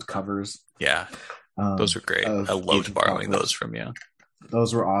with gold covers. Yeah. Those were great. I loved borrowing those from you.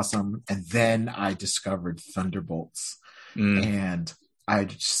 Those were awesome. And then I discovered Thunderbolts. And I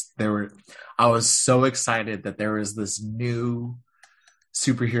was so excited that there was this new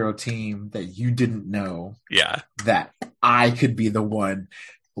superhero team that you didn't know. Yeah. That I could be the one.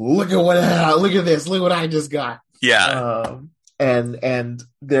 Look at this. Look what I just got. Yeah. And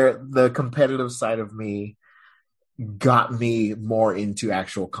the competitive side of me got me more into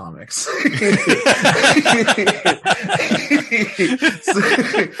actual comics.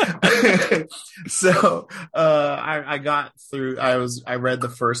 So I got through. I read the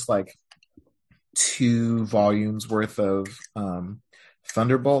first like 2 volumes worth of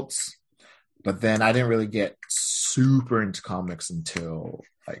Thunderbolts, but then I didn't really get super into comics until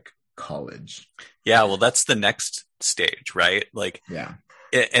like college. Yeah, well, that's the next stage, right? Like, yeah,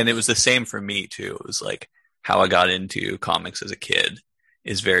 and it was the same for me too. It was like how I got into comics as a kid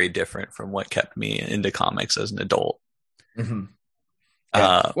is very different from what kept me into comics as an adult. Mm-hmm.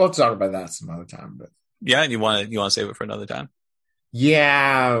 Yeah. We'll talk about that some other time, but yeah, and you want to save it for another time?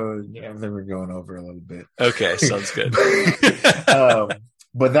 Yeah, I think we're going over a little bit. Okay, sounds good.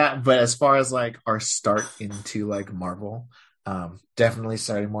 But as far as like our start into like Marvel, definitely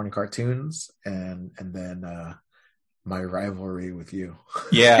Saturday morning cartoons, and then my rivalry with you.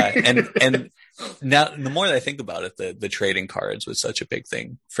 Yeah, and now the more that I think about it, the trading cards was such a big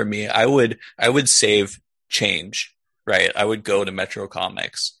thing for me. I would save change, right? I would go to Metro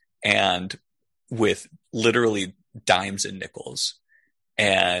Comics and with literally dimes and nickels,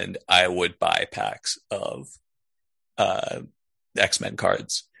 and I would buy packs of X-Men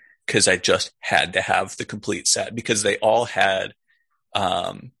cards. because I just had to have the complete set because they all had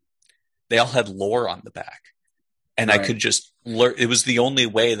lore on the back, and right. I could just learn. It was the only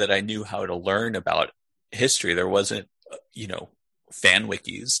way that I knew how to learn about history. There wasn't, fan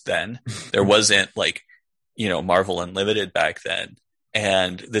wikis then. There wasn't Marvel Unlimited back then.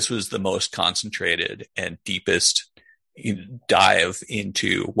 And this was the most concentrated and deepest dive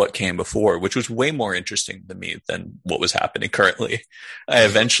into what came before, which was way more interesting to me than what was happening currently.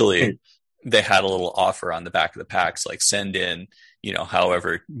 They had a little offer on the back of the packs, like send in,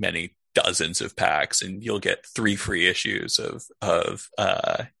 however many dozens of packs and you'll get 3 free issues of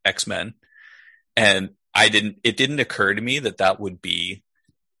X-Men. And it didn't occur to me that would be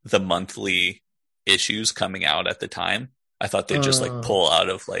the monthly issues coming out at the time. I thought they'd just pull out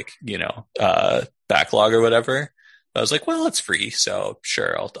of backlog or whatever. But I was like, well, it's free, so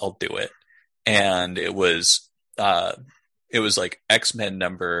sure, I'll do it. And it was like X-Men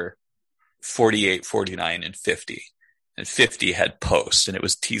number 48, 49, and 50. And 50 had Post, and it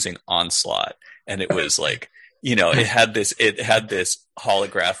was teasing Onslaught, and it was like, it had this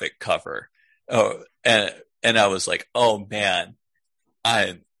holographic cover. Oh, and I was like, oh man,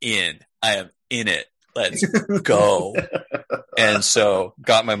 I am in it. Let's go. And so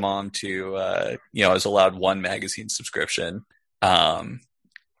got my mom to, I was allowed 1 magazine subscription,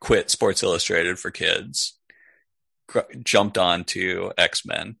 quit Sports Illustrated for kids, jumped on to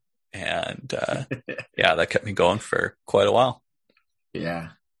X-Men, and that kept me going for quite a while. Yeah,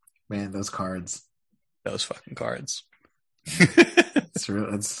 man, those cards. Those fucking cards. It's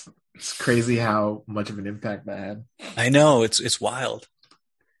real. It's crazy how much of an impact that had. I know, it's wild.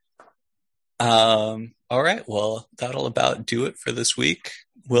 All right. Well, that'll about do it for this week.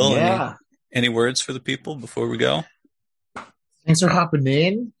 Will, any words for the people before we go? Thanks for hopping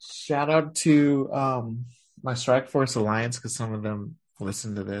in. Shout out to my Strike Force Alliance because some of them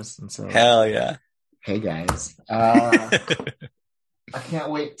listen to this, and so hell yeah. Hey guys, I can't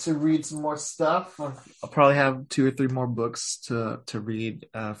wait to read some more stuff. I'll probably have 2 or 3 more books to read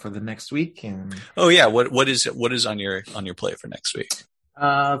for the next week. And what is on your plate for next week?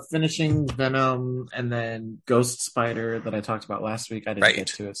 Finishing Venom, and then Ghost Spider that I talked about last week. I didn't get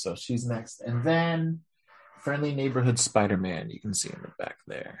to it, so she's next. And then Friendly Neighborhood Spider-Man. You can see in the back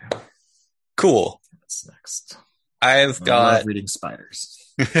there. Cool. That's next. I love reading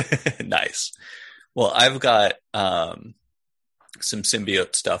spiders. Nice. Well, I've got some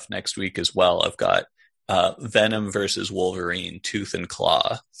symbiote stuff next week as well. I've got Venom versus Wolverine, Tooth and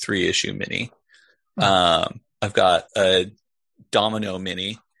Claw, 3-issue mini. I've got a Domino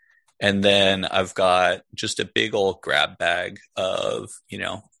mini, and then I've got just a big old grab bag of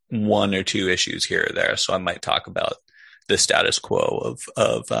 1 or 2 issues here or there. So I might talk about the status quo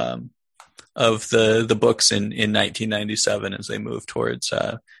of the books in 1997 as they move towards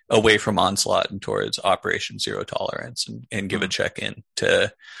away from Onslaught and towards Operation Zero Tolerance, and give a check in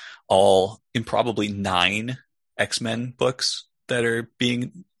to all in probably 9 X-Men books that are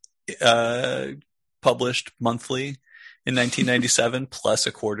being published monthly in 1997, plus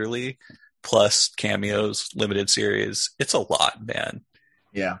a quarterly, plus cameos, limited series. It's a lot, man.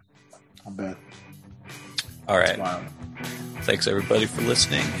 Yeah, I'll bet. All right. Thanks everybody for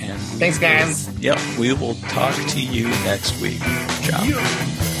listening, and thanks guys. We will talk to you next week. Ciao.